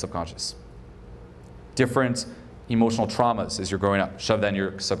shove that in your subconscious. Different emotional traumas as you're growing up, shove that in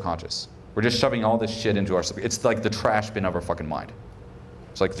your subconscious. We're just shoving all this shit into our subconscious. It's like the trash bin of our fucking mind.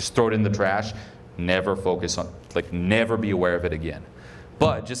 It's like just throw it in the trash, never focus on, never be aware of it again.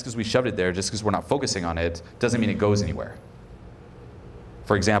 But just because we shoved it there, just because we're not focusing on it, doesn't mean it goes anywhere.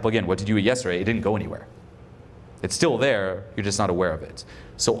 For example, again, what did you eat yesterday? It didn't go anywhere. It's still there, you're just not aware of it.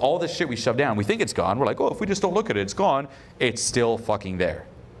 So all this shit we shove down, we think it's gone. We're like, oh, if we just don't look at it, it's gone. It's still fucking there.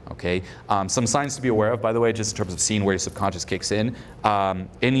 Okay? Some signs to be aware of, by the way, just in terms of seeing where your subconscious kicks in.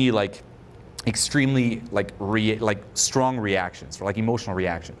 Any extremely strong reactions, or emotional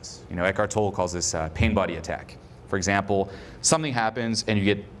reactions. Eckhart Tolle calls this pain body attack. For example, something happens and you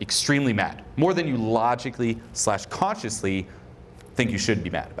get extremely mad, more than you logically/consciously think you should be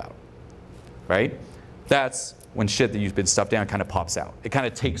mad about, right? That's when shit that you've been stuffed down kind of pops out. It kind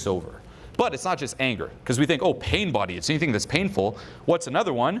of takes over. But it's not just anger, because we think, oh, pain body, it's anything that's painful. What's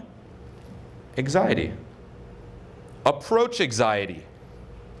another one? Anxiety. Approach anxiety.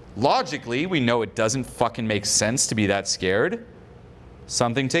 Logically, we know it doesn't fucking make sense to be that scared.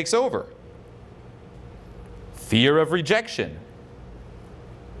 Something takes over. Fear of rejection.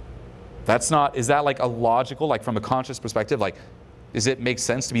 Is that like a logical, from a conscious perspective, does it make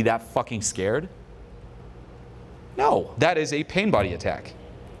sense to be that fucking scared? No, that is a pain body attack.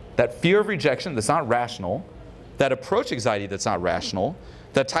 That fear of rejection that's not rational, that approach anxiety that's not rational,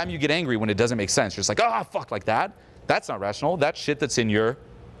 that time you get angry when it doesn't make sense, you're just like, ah, fuck, like that. That's not rational. That shit that's in your,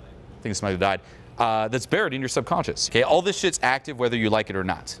 I think somebody died, that's buried in your subconscious. Okay, all this shit's active whether you like it or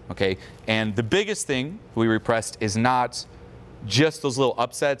not. Okay, and the biggest thing we repressed is not just those little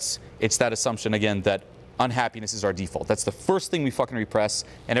upsets. It's that assumption again that unhappiness is our default. That's the first thing we fucking repress,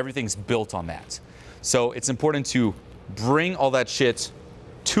 and everything's built on that. So it's important to bring all that shit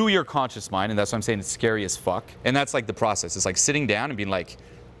to your conscious mind, and that's why I'm saying it's scary as fuck. And that's the process. It's like sitting down and being like,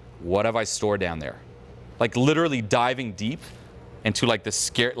 what have I stored down there? Literally diving deep into the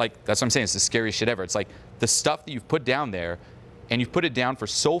scare, that's what I'm saying, it's the scariest shit ever. It's like the stuff that you've put down there, and you've put it down for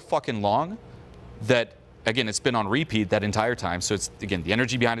so fucking long that, again, it's been on repeat that entire time. So it's, again, the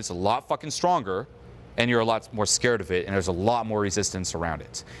energy behind it's a lot fucking stronger, and you're a lot more scared of it, and there's a lot more resistance around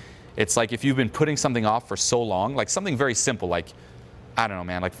it. It's like if you've been putting something off for so long, something very simple, I don't know,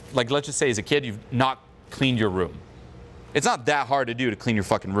 man, let's just say as a kid, you've not cleaned your room. It's not that hard to do to clean your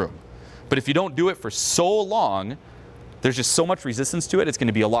fucking room. But if you don't do it for so long, there's just so much resistance to it, it's going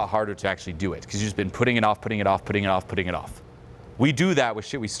to be a lot harder to actually do it because you've just been putting it off, putting it off, putting it off, putting it off. We do that with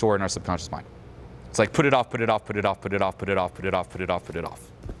shit we store in our subconscious mind. It's like put it off, put it off, put it off, put it off, put it off, put it off, put it off, put it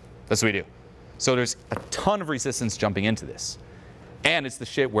off. That's what we do. So there's a ton of resistance jumping into this. And it's the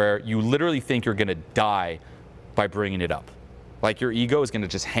shit where you literally think you're going to die by bringing it up. Your ego is going to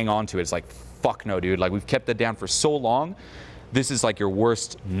just hang on to it. It's like, fuck no, dude. We've kept that down for so long. This is your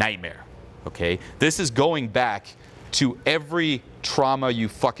worst nightmare, okay? This is going back to every trauma you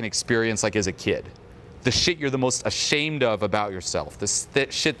fucking experienced as a kid. The shit you're the most ashamed of about yourself. The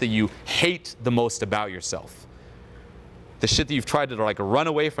shit that you hate the most about yourself. The shit that you've tried to run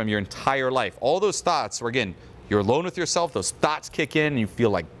away from your entire life. All those thoughts where, again, you're alone with yourself, those thoughts kick in and you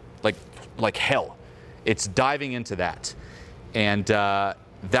feel like hell. It's diving into that. And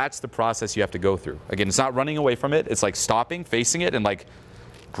that's the process you have to go through. Again, it's not running away from it. It's like stopping, facing it, and like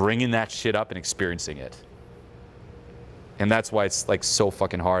bringing that shit up and experiencing it. And that's why it's like so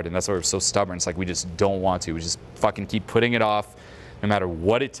fucking hard, and that's why we're so stubborn. It's like we just don't want to. We just fucking keep putting it off no matter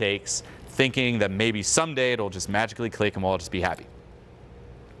what it takes, thinking that maybe someday it'll just magically click and we'll all just be happy.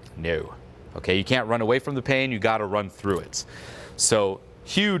 No. Okay, you can't run away from the pain, you gotta run through it. So,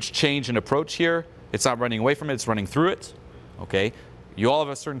 huge change in approach here. It's not running away from it, it's running through it. Okay, you all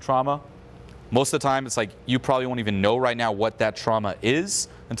have a certain trauma. Most of the time, it's like you probably won't even know right now what that trauma is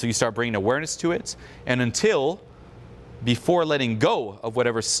until you start bringing awareness to it. And until, before letting go of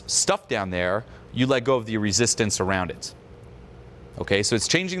whatever stuff down there, you let go of the resistance around it. Okay, so it's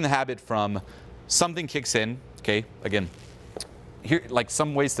changing the habit from something kicks in. Okay, again, here, like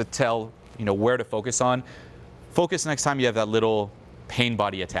some ways to tell, you know, where to focus on. Focus next time you have that little pain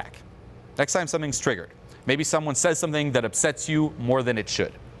body attack. Next time something's triggered. Maybe someone says something that upsets you more than it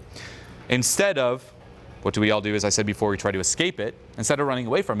should. Instead of, what do we all do, as I said before, we try to escape it. Instead of running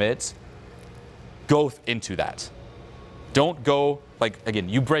away from it, go into that. Don't go, like, again,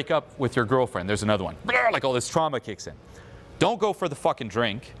 you break up with your girlfriend, there's another one. Like all this trauma kicks in. Don't go for the fucking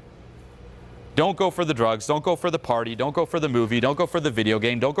drink. Don't go for the drugs. Don't go for the party. Don't go for the movie. Don't go for the video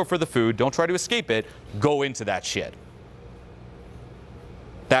game. Don't go for the food. Don't try to escape it. Go into that shit.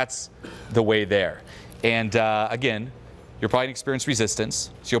 That's the way there. And again, you're probably going to experience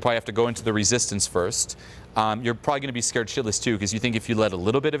resistance. So you'll probably have to go into the resistance first. You're probably going to be scared shitless too, because you think if you let a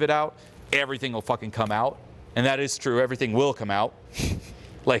little bit of it out, everything will fucking come out. And that is true. Everything will come out.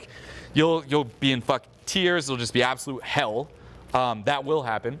 Like, you'll be in fucking tears. It'll just be absolute hell. That will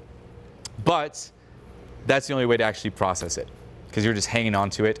happen. But that's the only way to actually process it, because you're just hanging on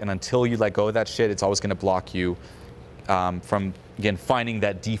to it. And until you let go of that shit, it's always going to block you from, again, finding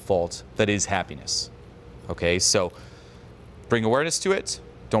that default that is happiness. Okay, so bring awareness to it.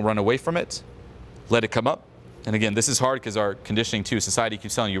 Don't run away from it. Let it come up. And again, this is hard because our conditioning too, society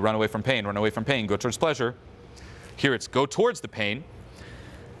keeps telling you, run away from pain, go towards pleasure. Here it's go towards the pain.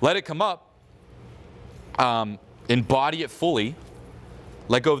 Let it come up. Embody it fully.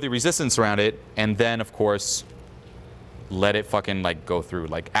 Let go of the resistance around it. And then, of course, let it fucking like go through,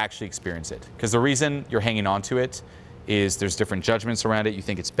 like actually experience it. Because the reason you're hanging on to it is there's different judgments around it. You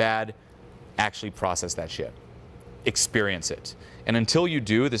think it's bad. Actually process that shit. Experience it. And until you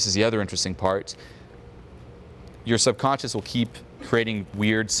do, this is the other interesting part, your subconscious will keep creating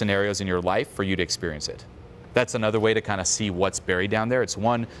weird scenarios in your life for you to experience it. That's another way to kind of see what's buried down there. It's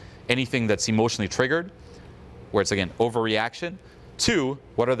one, anything that's emotionally triggered, where it's, again, overreaction. Two,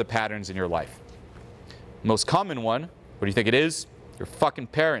 what are the patterns in your life? Most common one, what do you think it is? Your fucking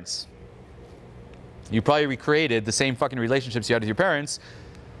parents. You probably recreated the same fucking relationships you had with your parents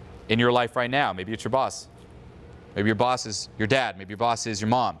in your life right now. Maybe it's your boss. Maybe your boss is your dad. Maybe your boss is your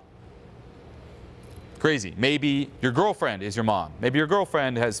mom. Crazy. Maybe your girlfriend is your mom. Maybe your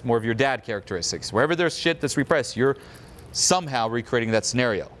girlfriend has more of your dad characteristics. Wherever there's shit that's repressed, you're somehow recreating that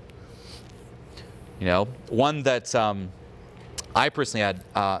scenario. You know, one that I personally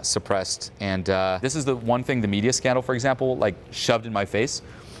had suppressed, and this is the one thing the media scandal, for example, like shoved in my face,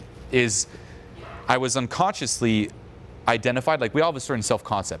 is I was unconsciously identified, like we all have a certain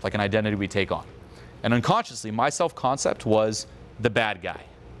self-concept, like an identity we take on. And unconsciously, my self-concept was the bad guy.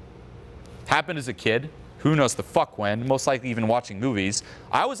 Happened as a kid, who knows the fuck when, most likely even watching movies.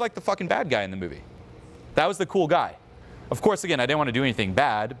 I was like the fucking bad guy in the movie. That was the cool guy. Of course, again, I didn't want to do anything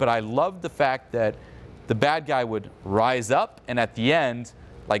bad, but I loved the fact that the bad guy would rise up and at the end,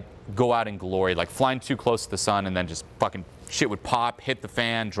 like, go out in glory, like flying too close to the sun and then just fucking shit would pop, hit the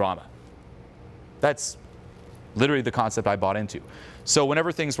fan, drama. That's literally the concept I bought into. So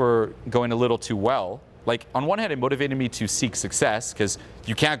whenever things were going a little too well, like on one hand it motivated me to seek success, because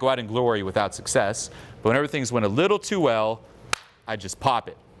you can't go out in glory without success, but whenever things went a little too well, I just pop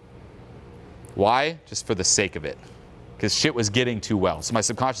it. Why? Just for the sake of it. Because shit was getting too well. So my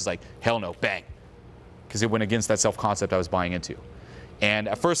subconscious is like, hell no, bang. Because it went against that self-concept I was buying into. And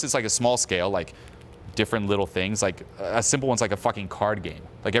at first it's like a small scale, like different little things, like a simple one's like a fucking card game.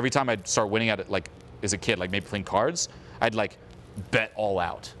 Like every time I'd start winning at it, like as a kid, like maybe playing cards, I'd like bet all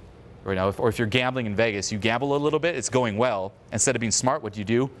out. Or, you know, or if you're gambling in Vegas, you gamble a little bit, it's going well. Instead of being smart, what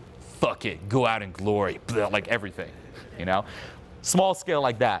do? Fuck it, go out in glory, like everything, you know? Small scale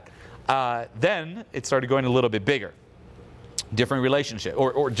like that. Then it started going a little bit bigger. Different relationship,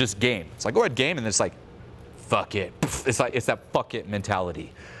 or just game. It's like, go ahead, game, and it's like, fuck it. It's like, it's that fuck it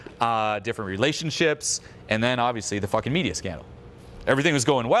mentality. Different relationships, and then obviously the fucking media scandal. Everything was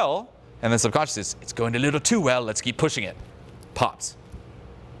going well, and then subconscious is, it's going a little too well, let's keep pushing it. Pops.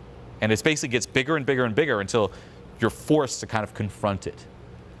 And it basically gets bigger and bigger and bigger until you're forced to kind of confront it.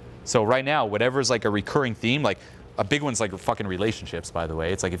 So right now, whatever's like a recurring theme, like a big one's like fucking relationships, by the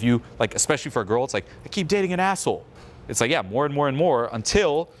way. It's like if you, like especially for a girl, it's like, I keep dating an asshole. It's like, yeah, more and more and more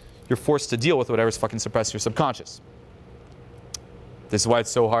until you're forced to deal with whatever's fucking suppressed your subconscious. This is why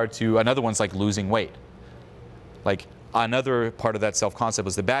it's so hard to, another one's like losing weight. Like another part of that self-concept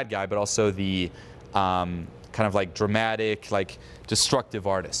was the bad guy, but also the kind of like dramatic, like destructive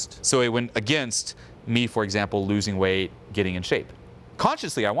artist. So it went against me, for example, losing weight, getting in shape.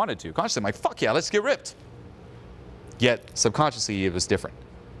 Consciously, I wanted to. Consciously, I'm like, fuck yeah, let's get ripped. Yet subconsciously, it was different.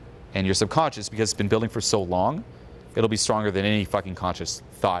 And your subconscious, because it's been building for so long, it'll be stronger than any fucking conscious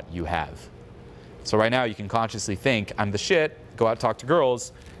thought you have. So right now, you can consciously think, I'm the shit, go out and talk to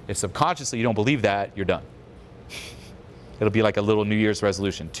girls. If subconsciously you don't believe that, you're done. It'll be like a little New Year's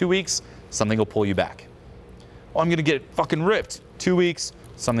resolution. 2 weeks, something will pull you back. Oh, I'm gonna get fucking ripped. 2 weeks,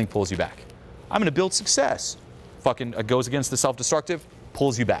 something pulls you back. I'm gonna build success. Fucking goes against the self-destructive,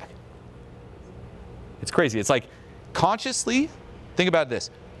 pulls you back. It's crazy. It's like consciously, think about this.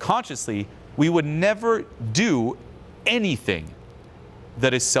 Consciously, we would never do anything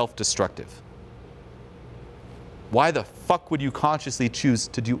that is self-destructive. Why the fuck would you consciously choose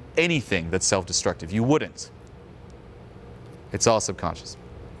to do anything that's self-destructive? You wouldn't. It's all subconscious.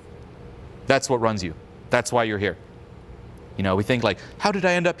 That's what runs you. That's why you're here. You know, we think like, how did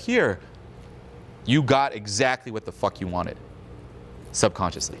I end up here? You got exactly what the fuck you wanted,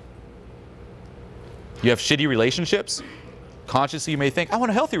 subconsciously. You have shitty relationships. Consciously, you may think, I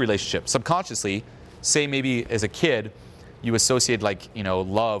want a healthy relationship. Subconsciously, say maybe as a kid, you associate like, you know,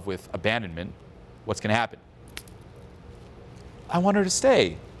 love with abandonment. What's gonna happen? I want her to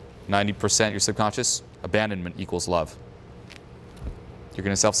stay. 90% your subconscious, abandonment equals love. You're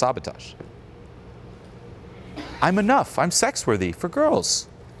gonna self-sabotage. I'm enough, I'm sex-worthy for girls.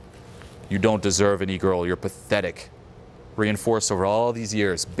 You don't deserve any girl, you're pathetic. Reinforced over all these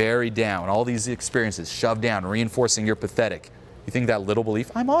years, buried down, all these experiences, shoved down, reinforcing you're pathetic. You think that little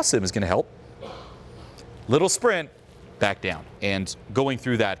belief, I'm awesome, is gonna help? Little sprint, back down. And going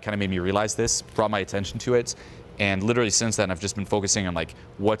through that kind of made me realize this, brought my attention to it. And literally since then, I've just been focusing on like,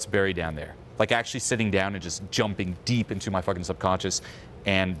 what's buried down there? Like actually sitting down and just jumping deep into my fucking subconscious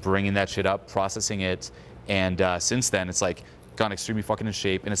and bringing that shit up, processing it. And since then, it's like gone extremely fucking in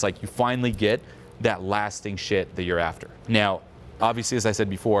shape. And it's like you finally get that lasting shit that you're after. Now, obviously, as I said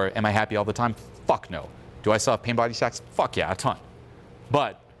before, am I happy all the time? Fuck no. Do I still have pain body attacks? Fuck yeah, a ton.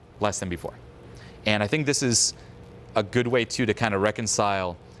 But less than before. And I think this is a good way too to kind of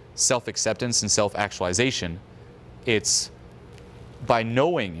reconcile self-acceptance and self-actualization. It's by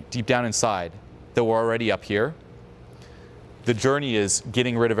knowing deep down inside that we're already up here. The journey is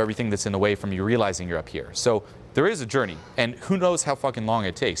getting rid of everything that's in the way from you realizing you're up here. So there is a journey, and who knows how fucking long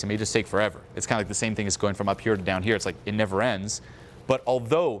it takes. It may just take forever. It's kind of like the same thing as going from up here to down here. It's like it never ends. But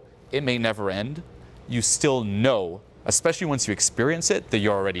although it may never end, you still know, especially once you experience it, that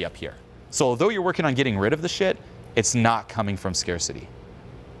you're already up here. So although you're working on getting rid of the shit, it's not coming from scarcity.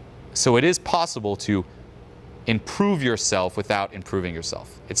 So it is possible to improve yourself without improving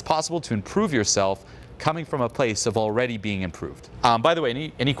yourself. It's possible to improve yourself coming from a place of already being improved. By the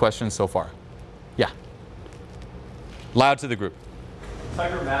way, any questions so far? Yeah. Loud to the group.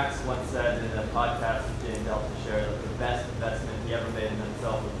 Tucker Max once said in a podcast with Julien Blanc to share that the best investment he ever made in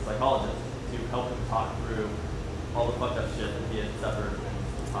himself was a psychologist to help him talk through all the fucked up shit that he had suffered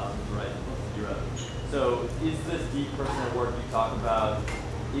and taught him to write the books he wrote. So is this deep personal work you talk about,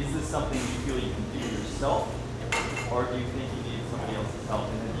 is this something you feel you can do yourself, or do you think you need somebody else's help?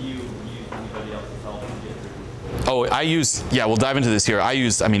 And have you used anybody else's help to get through? Oh, I used, yeah, we'll dive into this here.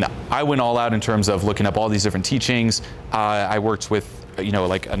 I went all out in terms of looking up all these different teachings. I worked with, you know,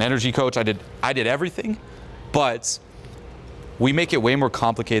 like an energy coach. I did everything, but we make it way more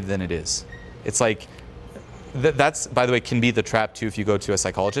complicated than it is. It's like, that's, by the way, can be the trap too if you go to a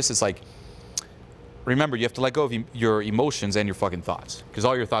psychologist. It's like, remember, you have to let go of your emotions and your fucking thoughts, because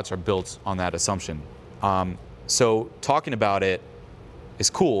all your thoughts are built on that assumption. So talking about it is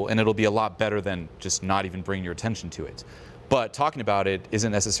cool, and it'll be a lot better than just not even bringing your attention to it. But talking about it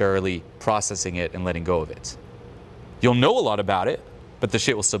isn't necessarily processing it and letting go of it. You'll know a lot about it, but the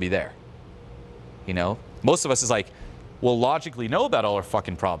shit will still be there. You know? Most of us is like, we'll logically know about all our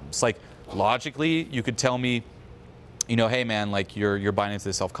fucking problems. Like, logically, you could tell me, you know, hey man, like you're buying into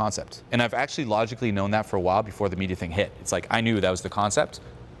the self-concept. And I've actually logically known that for a while before the media thing hit. It's like, I knew that was the concept,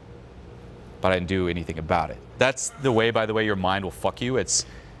 but I didn't do anything about it. That's the way, by the way, your mind will fuck you. It's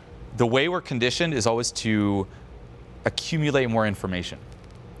the way we're conditioned is always to accumulate more information.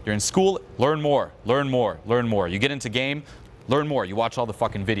 You're in school, learn more, learn more, learn more. You get into game, learn more. You watch all the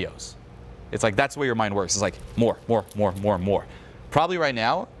fucking videos. It's like, that's the way your mind works. It's like more, more, more, more, more. Probably right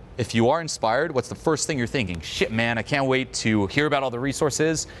now, If you are inspired, what's the first thing you're thinking? Shit, man, I can't wait to hear about all the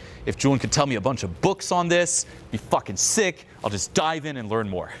resources. If Julien could tell me a bunch of books on this, be fucking sick. I'll just dive in and learn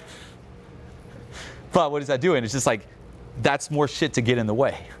more. But what is that doing? It's just like, that's more shit to get in the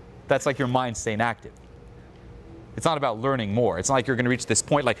way. That's like your mind staying active. It's not about learning more. It's not like you're going to reach this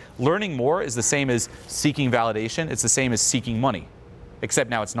point. Like, learning more is the same as seeking validation. It's the same as seeking money, except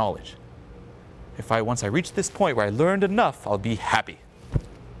now it's knowledge. Once I reach this point where I learned enough, I'll be happy.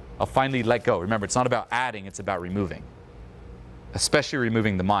 I'll finally let go. Remember, it's not about adding, it's about removing. Especially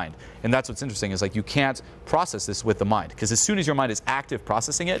removing the mind. And that's what's interesting, is like you can't process this with the mind. Because as soon as your mind is active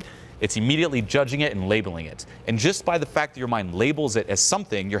processing it, it's immediately judging it and labeling it. And just by the fact that your mind labels it as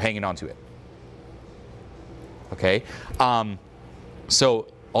something, you're hanging on to it. Okay? So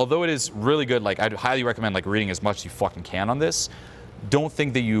although it is really good, like I'd highly recommend like reading as much as you fucking can on this, don't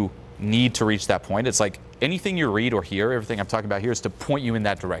think that you need to reach that point. It's like anything you read or hear, everything I'm talking about here is to point you in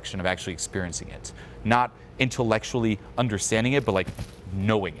that direction of actually experiencing it. Not intellectually understanding it, but like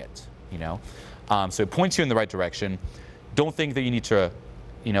knowing it, you know? So it points you in the right direction. Don't think that you need to,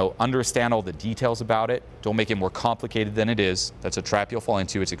 you know, understand all the details about it. Don't make it more complicated than it is. That's a trap you'll fall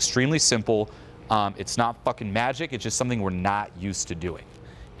into. It's extremely simple. It's not fucking magic. It's just something we're not used to doing.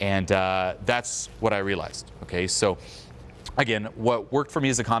 And that's what I realized, okay? So again, what worked for me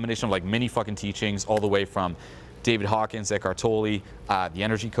is a combination of like many fucking teachings, all the way from David Hawkins, Eckhart Tolle, the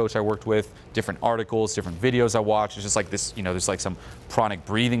energy coach I worked with, different articles, different videos I watched. It's just like this, you know, there's like some pranic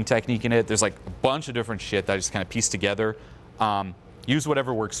breathing technique in it. There's like a bunch of different shit that I just kind of pieced together. Use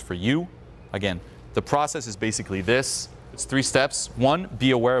whatever works for you. Again, the process is basically this. It's 3 steps. 1,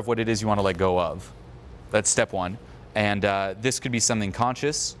 be aware of what it is you want to let go of. That's step 1. And this could be something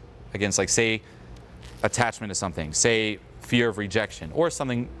conscious. Again, it's like, say, attachment to something. Say, fear of rejection, or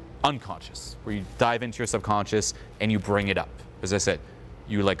something unconscious, where you dive into your subconscious and you bring it up. As I said,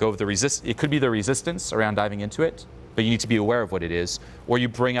 you let go of the it could be the resistance around diving into it, but you need to be aware of what it is, or you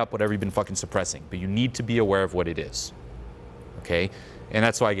bring up whatever you've been fucking suppressing, but you need to be aware of what it is. Okay? And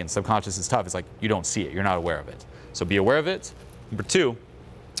that's why, again, subconscious is tough. It's like you don't see it, you're not aware of it. So be aware of it. Number 2,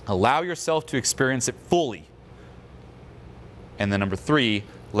 allow yourself to experience it fully. And then number 3,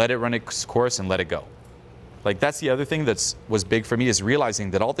 let it run its course and let it go. Like, that's the other thing that was big for me, is realizing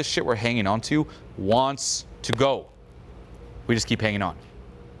that all this shit we're hanging on to wants to go. We just keep hanging on.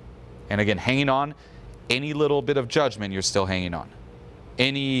 And again, hanging on, any little bit of judgment, you're still hanging on.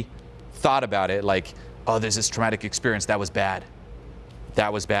 Any thought about it, like, oh, there's this traumatic experience, that was bad.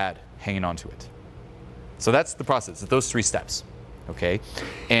 That was bad, hanging on to it. So that's the process, those 3 steps, okay?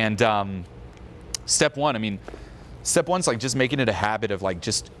 And step 1, I mean, step 1's like just making it a habit of like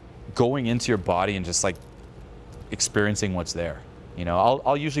just going into your body and just like experiencing what's there. You know,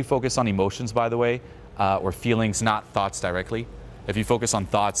 I'll usually focus on emotions, by the way, or feelings, not thoughts directly. If you focus on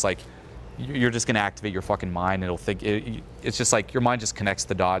thoughts, like you're just gonna activate your fucking mind, and it'll think, it's just like your mind just connects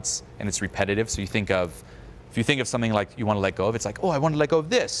the dots and it's repetitive. So you think of, if you think of something like you wanna let go of, it's like, oh, I wanna let go of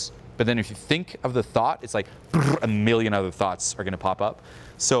this. But then if you think of the thought, it's like a million other thoughts are gonna pop up.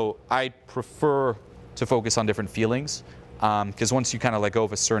 So I prefer to focus on different feelings, because once you kind of let go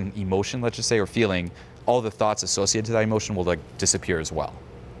of a certain emotion, let's just say, or feeling, all the thoughts associated to that emotion will like disappear as well,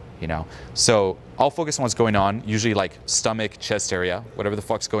 you know? So I'll focus on what's going on, usually like stomach, chest area, whatever the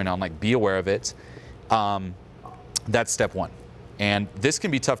fuck's going on, like be aware of it. That's step 1. And this can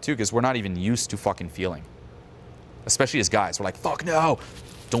be tough too, because we're not even used to fucking feeling. Especially as guys, we're like, fuck no,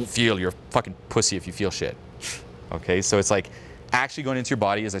 don't feel, you're a fucking pussy if you feel shit. Okay, so it's like actually going into your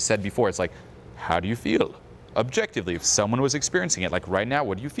body, as I said before, it's like, how do you feel? Objectively, if someone was experiencing it, like right now,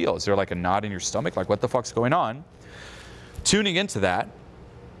 what do you feel? Is there like a knot in your stomach? Like, what the fuck's going on? Tuning into that,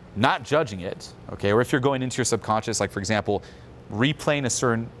 not judging it, okay? Or if you're going into your subconscious, like for example, replaying a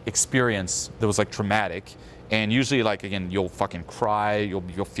certain experience that was like traumatic, and usually like, again, you'll fucking cry, you'll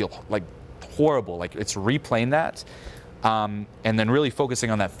feel like horrible, like it's replaying that, and then really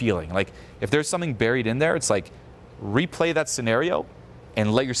focusing on that feeling. Like if there's something buried in there, it's like replay that scenario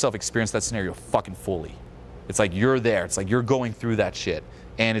and let yourself experience that scenario fucking fully. It's like you're there. It's like you're going through that shit.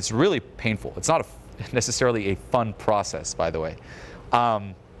 And it's really painful. It's not necessarily a fun process, by the way.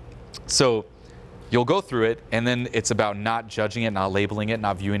 So you'll go through it, and then it's about not judging it, not labeling it,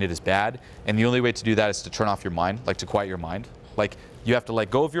 not viewing it as bad. And the only way to do that is to turn off your mind, like to quiet your mind. Like you have to let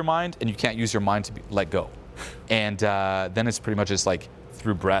go of your mind, and you can't use your mind to let go. And then it's pretty much just like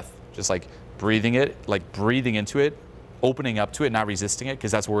through breath, just like breathing it, like breathing into it, opening up to it, not resisting it,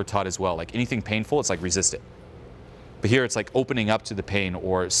 because that's what we're taught as well. Like anything painful, it's like resist it. But here it's like opening up to the pain,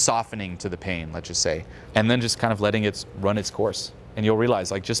 or softening to the pain, let's just say, and then just kind of letting it run its course. And you'll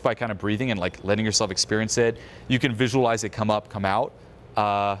realize, like just by kind of breathing and like letting yourself experience it, you can visualize it come up, come out,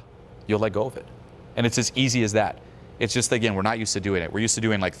 you'll let go of it. And it's as easy as that. It's just, again, we're not used to doing it. We're used to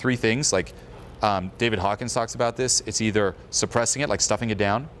doing like 3 things. Like David Hawkins talks about this. It's either suppressing it, like stuffing it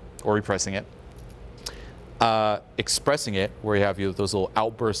down, or repressing it. Expressing it, where you have those little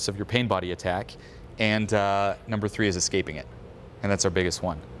outbursts of your pain body attack. And number 3 is escaping it. And that's our biggest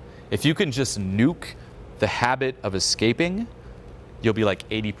one. If you can just nuke the habit of escaping, you'll be like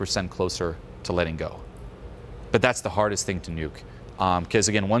 80% closer to letting go. But that's the hardest thing to nuke. Because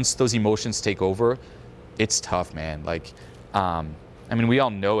again, once those emotions take over, it's tough, man. Like, I mean, we all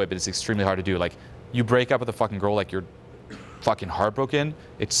know it, but it's extremely hard to do. Like, you break up with a fucking girl, like you're fucking heartbroken.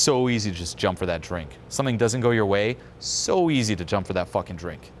 It's so easy to just jump for that drink. Something doesn't go your way, so easy to jump for that fucking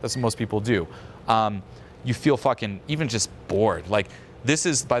drink. That's what most people do. You feel fucking even just bored. Like, this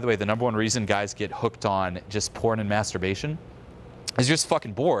is, by the way, the #1 reason guys get hooked on just porn and masturbation. Is you're just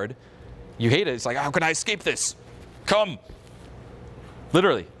fucking bored. You hate it. It's like, how can I escape this? Come.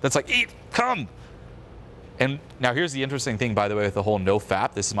 Literally. That's like, eat, come. And now here's the interesting thing, by the way, with the whole no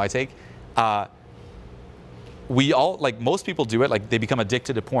fap. This is my take. We all, like most people do it, like they become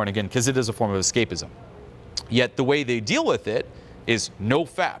addicted to porn, again, because it is a form of escapism. Yet the way they deal with it is no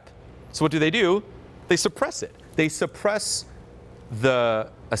fap. So what do? They suppress it. They suppress the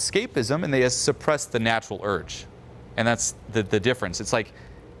escapism and they suppress the natural urge. And that's the difference. It's like,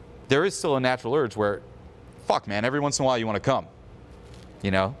 there is still a natural urge where, fuck man, every once in a while you want to come,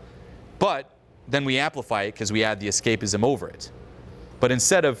 you know? But then we amplify it because we add the escapism over it. But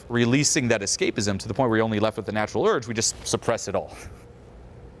instead of releasing that escapism to the point where you're only left with the natural urge, we just suppress it all.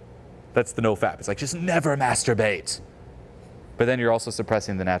 That's the no fap. It's like, just never masturbate. But then you're also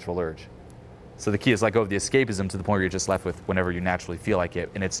suppressing the natural urge. So the key is let go of the escapism to the point where you're just left with whenever you naturally feel like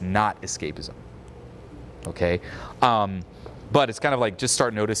it, and it's not escapism. Okay? But it's kind of like, just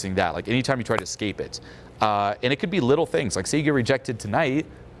start noticing that. Like anytime you try to escape it. And it could be little things. Like say you get rejected tonight,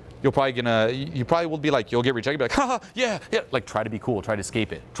 you probably will be like, you'll get rejected, be like, haha, yeah. Like try to be cool, try to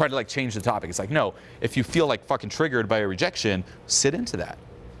escape it. Try to like change the topic. It's like, no, if you feel like fucking triggered by a rejection, sit into that.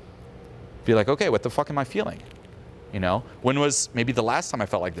 Be like, okay, what the fuck am I feeling? You know, when was maybe the last time I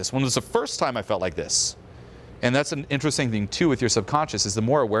felt like this? When was the first time I felt like this? And that's an interesting thing too with your subconscious, is the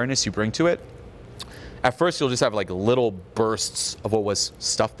more awareness you bring to it, at first you'll just have like little bursts of what was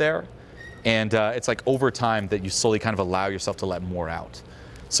stuffed there. And it's like over time that you slowly kind of allow yourself to let more out.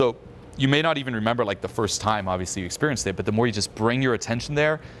 So you may not even remember like the first time obviously you experienced it, but the more you just bring your attention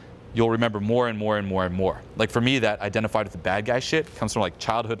there, you'll remember more and more and more and more. Like for me, that identified with the bad guy shit comes from like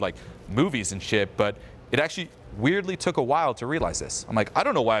childhood like movies and shit, but it actually weirdly took a while to realize this. I'm like, I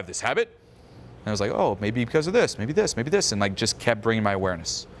don't know why I have this habit. And I was like, oh, maybe because of this, maybe this, maybe this, and like just kept bringing my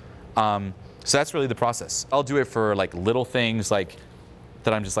awareness. So that's really the process. I'll do it for like little things like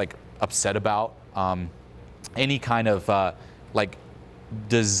that I'm just like upset about. Any kind of like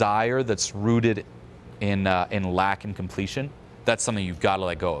desire that's rooted in lack and completion. That's something you've got to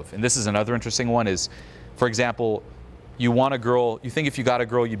let go of. And this is another interesting one is, for example, you want a girl, you think if you got a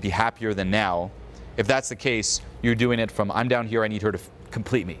girl you'd be happier than now. If that's the case, you're doing it from I'm down here, I need her to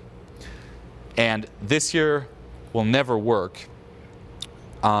complete me. And this here will never work.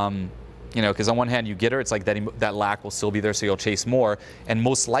 You know, because on one hand you get her, it's like that lack will still be there, so you'll chase more. And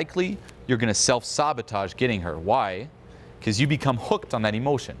most likely, you're going to self-sabotage getting her. Why? Because you become hooked on that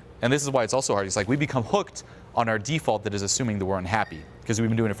emotion. And this is why it's also hard. It's like we become hooked on our default that is assuming that we're unhappy because we've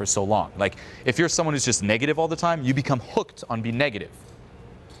been doing it for so long. Like if you're someone who's just negative all the time, you become hooked on being negative.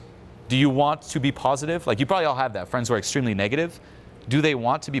 Do you want to be positive? Like you probably all have that. Friends who are extremely negative. Do they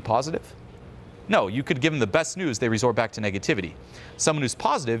want to be positive? No, you could give them the best news, they resort back to negativity. Someone who's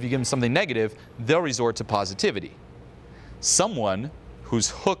positive, you give them something negative, they'll resort to positivity. Someone who's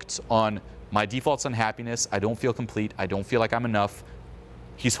hooked on my default's unhappiness, I don't feel complete, I don't feel like I'm enough,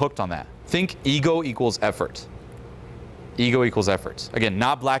 he's hooked on that. Think ego equals effort. Ego equals effort. Again,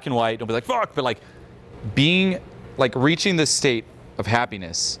 not black and white, don't be like, fuck, but like being, like reaching this state of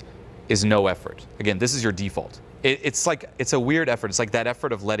happiness is no effort. Again, this is your default. It's like, it's a weird effort. It's like that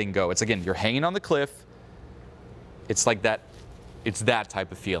effort of letting go. It's again, you're hanging on the cliff. It's like that, it's that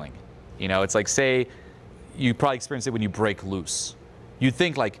type of feeling. You know, it's like, say, you probably experience it when you break loose. You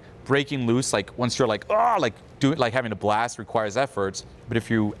think like breaking loose, like once you're like, oh, like having a blast requires effort. But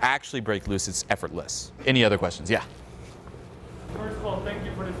if you actually break loose, it's effortless. Any other questions? Yeah. First of all, thank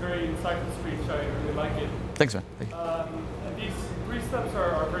you for this very insightful speech. I really like it. Thanks, man. Thank you. These 3 steps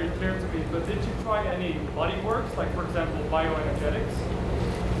are very clear to me, but did you try any body works, like for example, bioenergetics?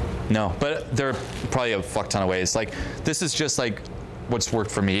 No, but there are probably a fuck ton of ways. Like this is just like what's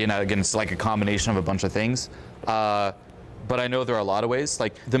worked for me, and again, it's like a combination of a bunch of things. But I know there are a lot of ways.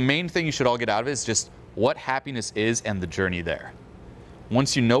 Like the main thing you should all get out of it is just what happiness is and the journey there.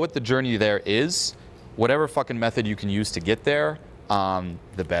 once you know what the journey there is, whatever fucking method you can use to get there,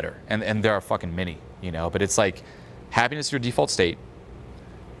 the better. And there are fucking many, you know, but it's like happiness is your default state.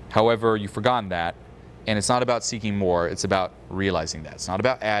 However, you've forgotten that, and it's not about seeking more, it's about realizing that. It's not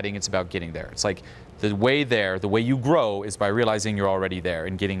about adding, it's about getting there. It's like the way there, the way you grow is by realizing you're already there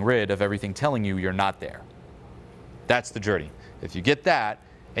and getting rid of everything telling you you're not there. That's the journey. If you get that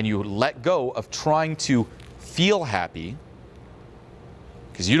and you let go of trying to feel happy,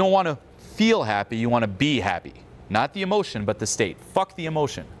 because you don't want to feel happy, you want to be happy. Not the emotion, but the state. Fuck the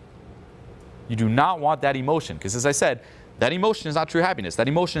emotion. You do not want that emotion, because as I said, that emotion is not true happiness. That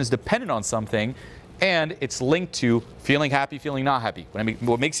emotion is dependent on something, and it's linked to feeling happy, feeling not happy.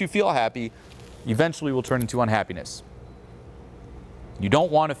 What makes you feel happy eventually will turn into unhappiness. You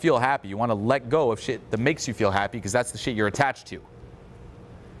don't want to feel happy. You want to let go of shit that makes you feel happy, because that's the shit you're attached to.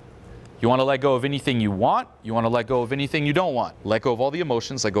 You want to let go of anything you want. You want to let go of anything you don't want. Let go of all the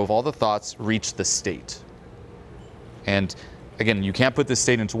emotions, let go of all the thoughts, reach the state. And again, you can't put this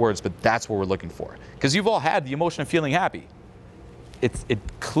state into words, but that's what we're looking for. Because you've all had the emotion of feeling happy. It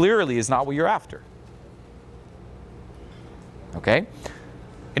clearly is not what you're after. Okay?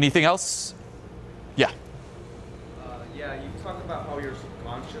 Anything else? Yeah. Yeah, you talk about how your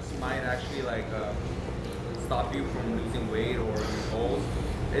subconscious might actually like stop you from losing weight or your goals.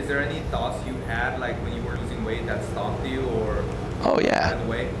 Is there any thoughts you had like when you were losing weight that stopped you or yeah. the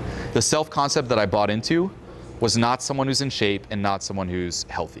way? The self-concept that I bought into was not someone who's in shape and not someone who's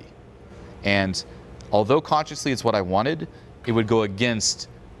healthy. And although consciously it's what I wanted, it would go against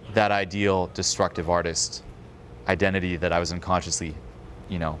that ideal destructive artist identity that I was unconsciously,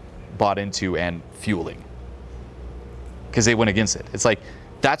 you know, bought into and fueling. Because they went against it. It's like,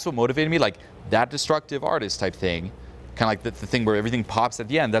 that's what motivated me, like that destructive artist type thing, kind of like the thing where everything pops at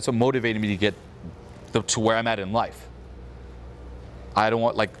the end, that's what motivated me to get to where I'm at in life. I don't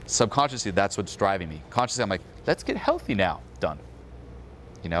want, like subconsciously, that's what's driving me. Consciously, I'm like, let's get healthy now, done.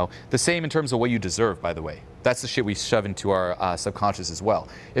 You know, the same in terms of what you deserve, by the way. That's the shit we shove into our subconscious as well.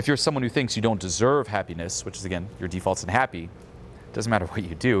 If you're someone who thinks you don't deserve happiness, which is again, your default's unhappy, doesn't matter what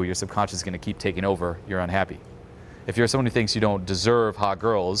you do, your subconscious is gonna keep taking over, you're unhappy. If you're someone who thinks you don't deserve hot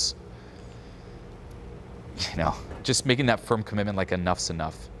girls, you know, just making that firm commitment like enough's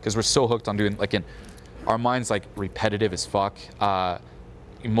enough. Because we're so hooked on doing, like our mind's like repetitive as fuck.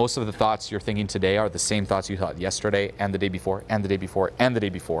 Most of the thoughts you're thinking today are the same thoughts you thought yesterday and the day before and the day before and the day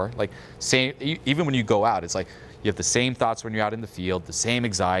before. Like same, even when you go out, it's like you have the same thoughts when you're out in the field, the same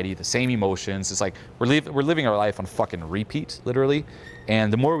anxiety, the same emotions. It's like we're living our life on fucking repeat, literally.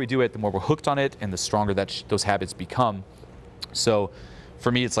 And the more we do it, the more we're hooked on it and the stronger that those habits become. So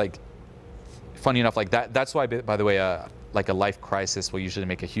for me, it's like, funny enough, like that's why, by the way, like a life crisis will usually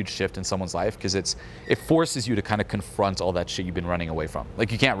make a huge shift in someone's life, because it forces you to kind of confront all that shit you've been running away from.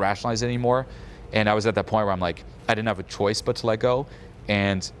 Like you can't rationalize it anymore. And I was at that point where I'm like, I didn't have a choice but to let go.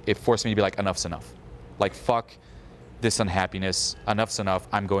 And it forced me to be like, enough's enough. Like, fuck this unhappiness. Enough's enough.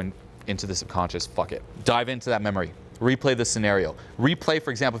 I'm going into the subconscious. Fuck it. Dive into that memory. Replay the scenario. Replay,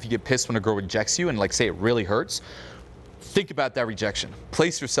 for example, if you get pissed when a girl rejects you and like say it really hurts, think about that rejection.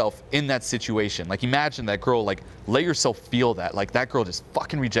 Place yourself in that situation. Like imagine that girl, like let yourself feel that. Like that girl just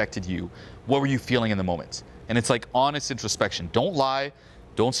fucking rejected you. What were you feeling in the moment? And it's like honest introspection. Don't lie.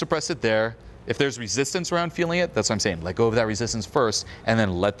 Don't suppress it there. If there's resistance around feeling it, that's what I'm saying. Let go of that resistance first and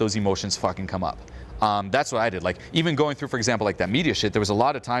then let those emotions fucking come up. That's what I did. Like even going through, for example, like that media shit, there was a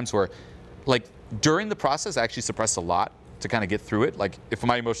lot of times where like during the process, I actually suppressed a lot to kind of get through it. Like if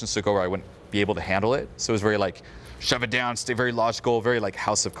my emotions took over, I wouldn't be able to handle it. So it was very like, shove it down, stay very logical, very like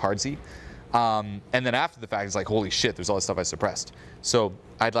House of Cardsy. And then after the fact, it's like, holy shit, there's all this stuff I suppressed. So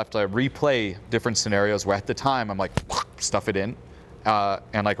I'd have to replay different scenarios where at the time I'm like, stuff it in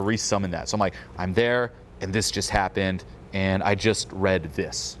and like re-summon that. So I'm like, I'm there and this just happened and I just read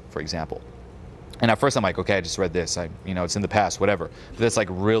this, for example. And at first I'm like, okay, I just read this. You know, it's in the past, whatever. But it's like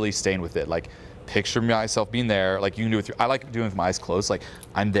really staying with it. Like picture myself being there. Like you can do it I like doing it with my eyes closed. Like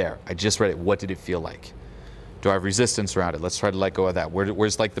I'm there. I just read it. What did it feel like? Do I have resistance around it? Let's try to let go of that.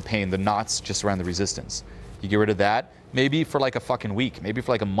 Where's like the pain, the knots just around the resistance? You get rid of that, maybe for like a fucking week, maybe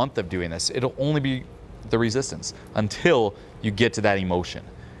for like a month of doing this, it'll only be the resistance until you get to that emotion.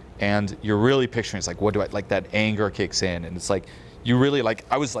 And you're really picturing, it's like, what do I, like that anger kicks in and it's like, you really like,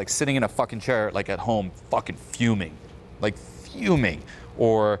 I was like sitting in a fucking chair, like at home, fucking fuming, like fuming.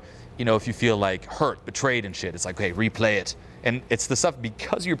 Or, you know, if you feel like hurt, betrayed and shit, it's like, okay, replay it. And it's the stuff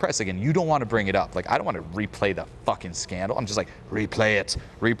because you're pressed again, you don't want to bring it up. Like, I don't want to replay the fucking scandal. I'm just like, replay it,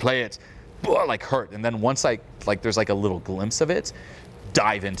 like hurt. And then once there's like a little glimpse of it,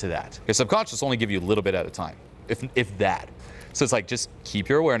 dive into that. Because subconscious only give you a little bit at a time, if that. So it's like, just keep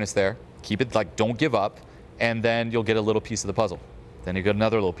your awareness there. Keep it, like, don't give up. And then you'll get a little piece of the puzzle. Then you get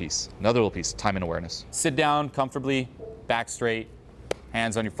another little piece, time and awareness. Sit down comfortably, back straight,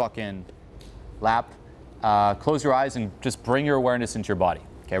 hands on your fucking lap. Close your eyes and just bring your awareness into your body.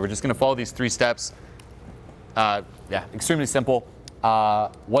 Okay, we're just gonna follow these 3 steps. Yeah, extremely simple.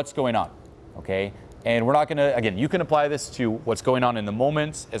 What's going on, okay? And we're not gonna, again, you can apply this to what's going on in the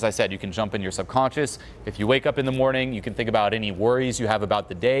moment. As I said, you can jump in your subconscious. If you wake up in the morning, you can think about any worries you have about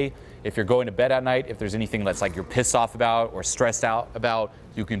the day. If you're going to bed at night, if there's anything that's like you're pissed off about or stressed out about,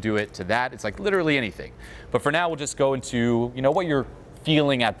 you can do it to that. It's like literally anything. But for now, we'll just go into, you know, what you're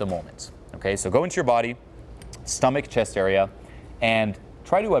feeling at the moment. Okay, so go into your body, stomach, chest area, and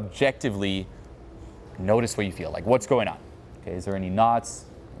try to objectively notice what you feel, like what's going on. Okay, is there any knots,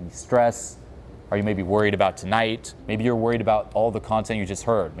 any stress? Are you maybe worried about tonight? Maybe you're worried about all the content you just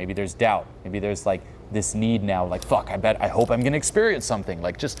heard. Maybe there's doubt. Maybe there's like this need now, like, fuck, I hope I'm gonna experience something.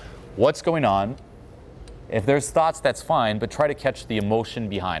 Like, just what's going on? If there's thoughts, that's fine, but try to catch the emotion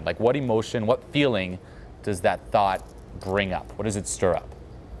behind. Like, what emotion, what feeling does that thought bring up? What does it stir up?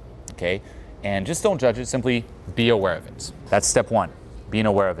 Okay, and just don't judge it, simply be aware of it. That's step 1, being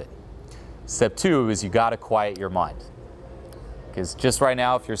aware of it. Step 2 is you gotta quiet your mind. Because just right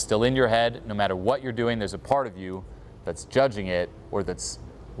now, if you're still in your head, no matter what you're doing, there's a part of you that's judging it or that's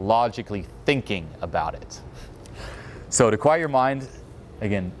logically thinking about it. So to quiet your mind,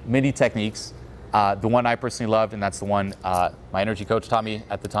 again, many techniques. The one I personally loved, and that's the one my energy coach taught me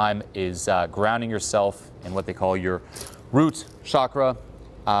at the time, is grounding yourself in what they call your root chakra,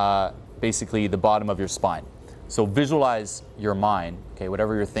 basically the bottom of your spine. So visualize your mind, okay,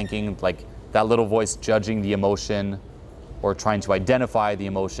 whatever you're thinking, like that little voice judging the emotion or trying to identify the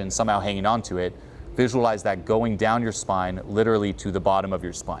emotion, somehow hanging on to it, visualize that going down your spine, literally to the bottom of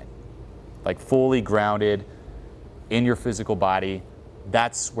your spine. Like fully grounded in your physical body.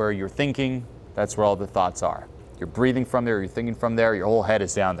 That's where you're thinking, that's where all the thoughts are. You're breathing from there, you're thinking from there, your whole head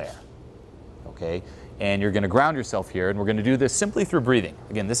is down there, okay? And you're gonna ground yourself here, and we're gonna do this simply through breathing.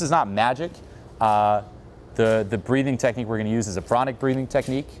 Again, this is not magic. The breathing technique we're gonna use is a pranic breathing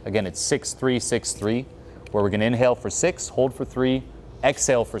technique. Again, it's 6-3-6-3, where we're gonna inhale for 6, hold for 3,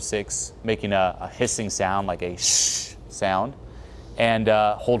 exhale for 6, making a hissing sound, like a shh sound, and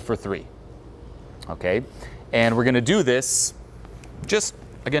hold for 3, okay? And we're gonna do this just,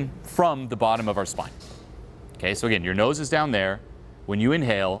 again, from the bottom of our spine. Okay, so again, your nose is down there. When you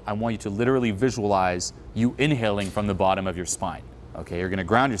inhale, I want you to literally visualize you inhaling from the bottom of your spine. Okay, you're gonna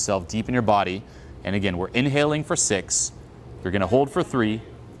ground yourself deep in your body. And again, we're inhaling for 6. You're gonna hold for 3.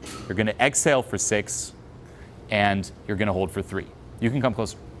 You're gonna exhale for 6. And you're gonna hold for 3. You can come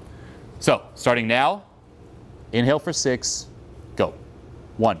closer. So, starting now, inhale for 6, go.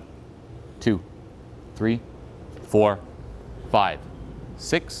 1, 2, 3, 4, 5,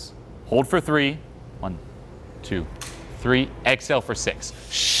 6. Hold for 3. 1, 2, 3. Exhale for 6.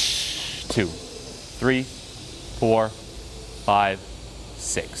 Shh. 2, 3, 4, 5,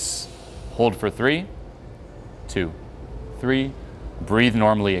 6. Hold for 3, 2, 3. Breathe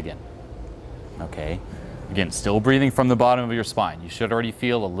normally again. Okay. Again, still breathing from the bottom of your spine. You should already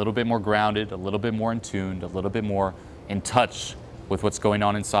feel a little bit more grounded, a little bit more in tune, a little bit more in touch with what's going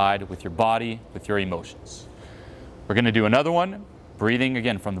on inside, with your body, with your emotions. We're gonna do another one. Breathing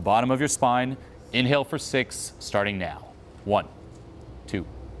again from the bottom of your spine. Inhale for 6, starting now. 1, 2,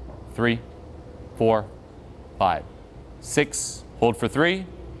 3, 4, 5, 6. Hold for 3,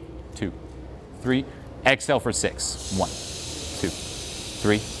 2, 3. Exhale for 6. 1, 2,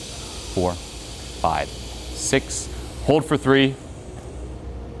 3, 4, 5, 6. Hold for 3,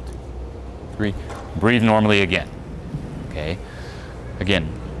 3. Breathe normally again. Okay. Again,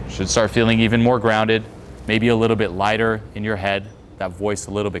 should start feeling even more grounded, maybe a little bit lighter in your head, that voice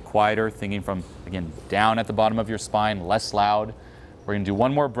a little bit quieter, thinking from, again, down at the bottom of your spine, less loud. We're gonna do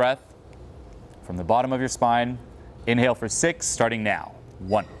one more breath from the bottom of your spine. Inhale for 6, starting now.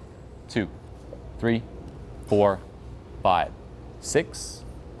 1, 2, 3, 4, 5, 6.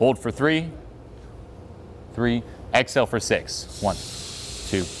 Hold for 3, 3. Exhale for 6. 1, 2,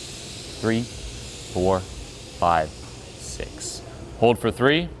 3, 4, 5, 6. Hold for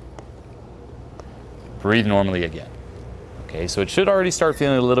 3. Breathe normally again. Okay, so it should already start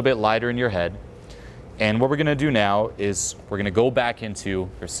feeling a little bit lighter in your head. And what we're gonna do now is we're gonna go back into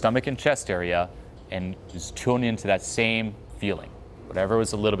your stomach and chest area and just tune into that same feeling. Whatever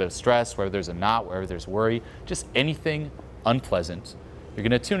was a little bit of stress, wherever there's a knot, wherever there's worry, just anything unpleasant, you're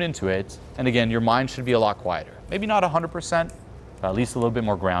gonna tune into it. And again, your mind should be a lot quieter. Maybe not 100%, but at least a little bit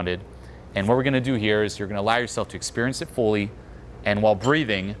more grounded. And what we're gonna do here is you're gonna allow yourself to experience it fully. And while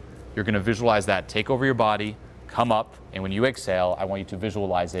breathing, you're gonna visualize that take over your body, come up, and when you exhale, I want you to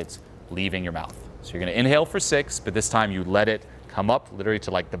visualize it leaving your mouth. So you're gonna inhale for 6, but this time you let it come up literally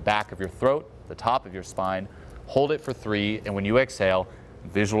to like the back of your throat, the top of your spine, hold it for 3, and when you exhale,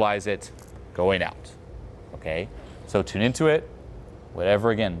 visualize it going out, okay? So tune into it,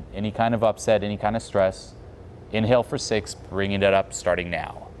 whatever, again, any kind of upset, any kind of stress, inhale for 6, bringing it up starting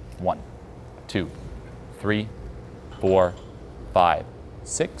now. 1, 2, 3, 4, 5,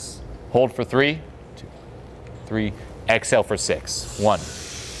 6. Hold for 3, 2, 3. Exhale for 6. 1, 2,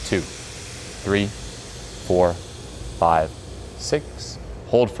 3, 4, 5, 6.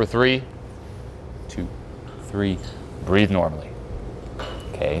 Hold for 3, 2, 3. Breathe normally.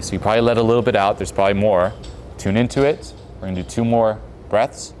 Okay, so you probably let a little bit out. There's probably more. Tune into it. We're gonna do 2 more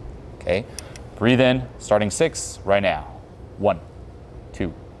breaths. Okay, breathe in, starting 6 right now. 1,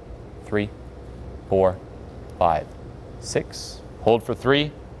 2, 3, 4, 5, 6. Hold for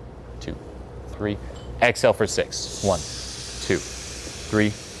 3, 2, 3. Exhale for 6. 1, 2, 3,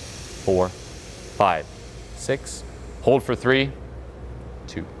 4, 5, 6. Hold for 3,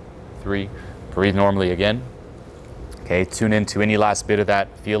 2, 3. Breathe normally again. Okay, tune into any last bit of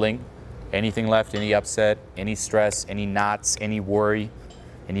that feeling. Anything left, any upset, any stress, any knots, any worry,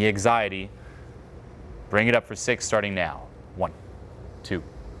 any anxiety. Bring it up for 6 starting now. 1, 2,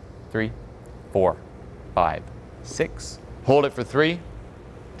 3, 4, 5, 6. Hold it for 3,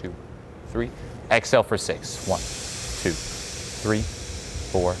 2, 3. Exhale for 6. 1, 2, 3,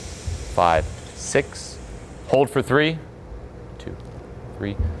 4, 5, 6. Hold for 3, 2,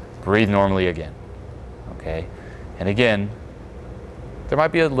 3. Breathe normally again. Okay, and again, there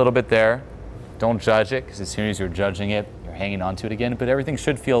might be a little bit there. Don't judge it, because as soon as you're judging it, you're hanging on to it again, but everything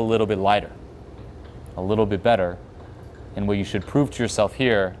should feel a little bit lighter, a little bit better. And what you should prove to yourself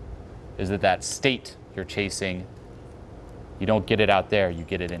here is that that state you're chasing, you don't get it out there, you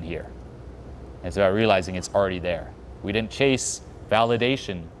get it in here. And it's about realizing it's already there. We didn't chase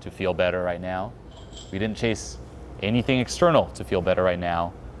validation to feel better right now. We didn't chase anything external to feel better right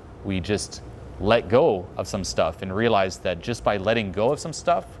now. We just let go of some stuff and realized that just by letting go of some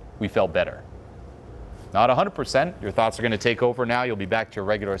stuff, we felt better. Not 100%, your thoughts are gonna take over now, you'll be back to your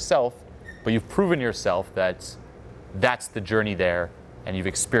regular self, but you've proven yourself that that's the journey there and you've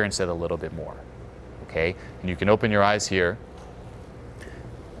experienced it a little bit more, okay? And you can open your eyes here.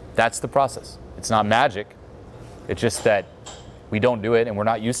 That's the process. It's not magic. It's just that we don't do it and we're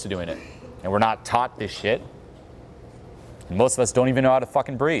not used to doing it. And we're not taught this shit. And most of us don't even know how to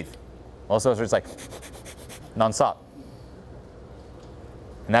fucking breathe. Most of us are just like nonstop.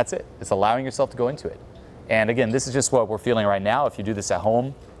 And that's it. It's allowing yourself to go into it. And again, this is just what we're feeling right now. If you do this at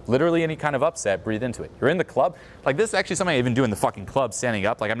home, literally any kind of upset, breathe into it. You're in the club. Like this is actually something I even do in the fucking club, standing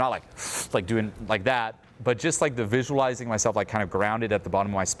up. Like I'm not like doing like that, but just like the visualizing myself like kind of grounded at the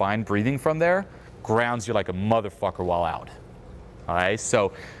bottom of my spine, breathing from there, grounds you like a motherfucker while out. All right,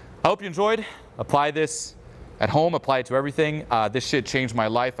 so I hope you enjoyed. Apply this at home, apply it to everything. This shit changed my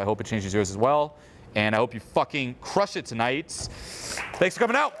life. I hope it changes yours as well. And I hope you fucking crush it tonight. Thanks for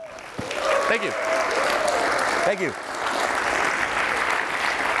coming out. Thank you. Thank you.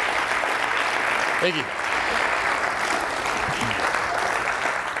 Thank you.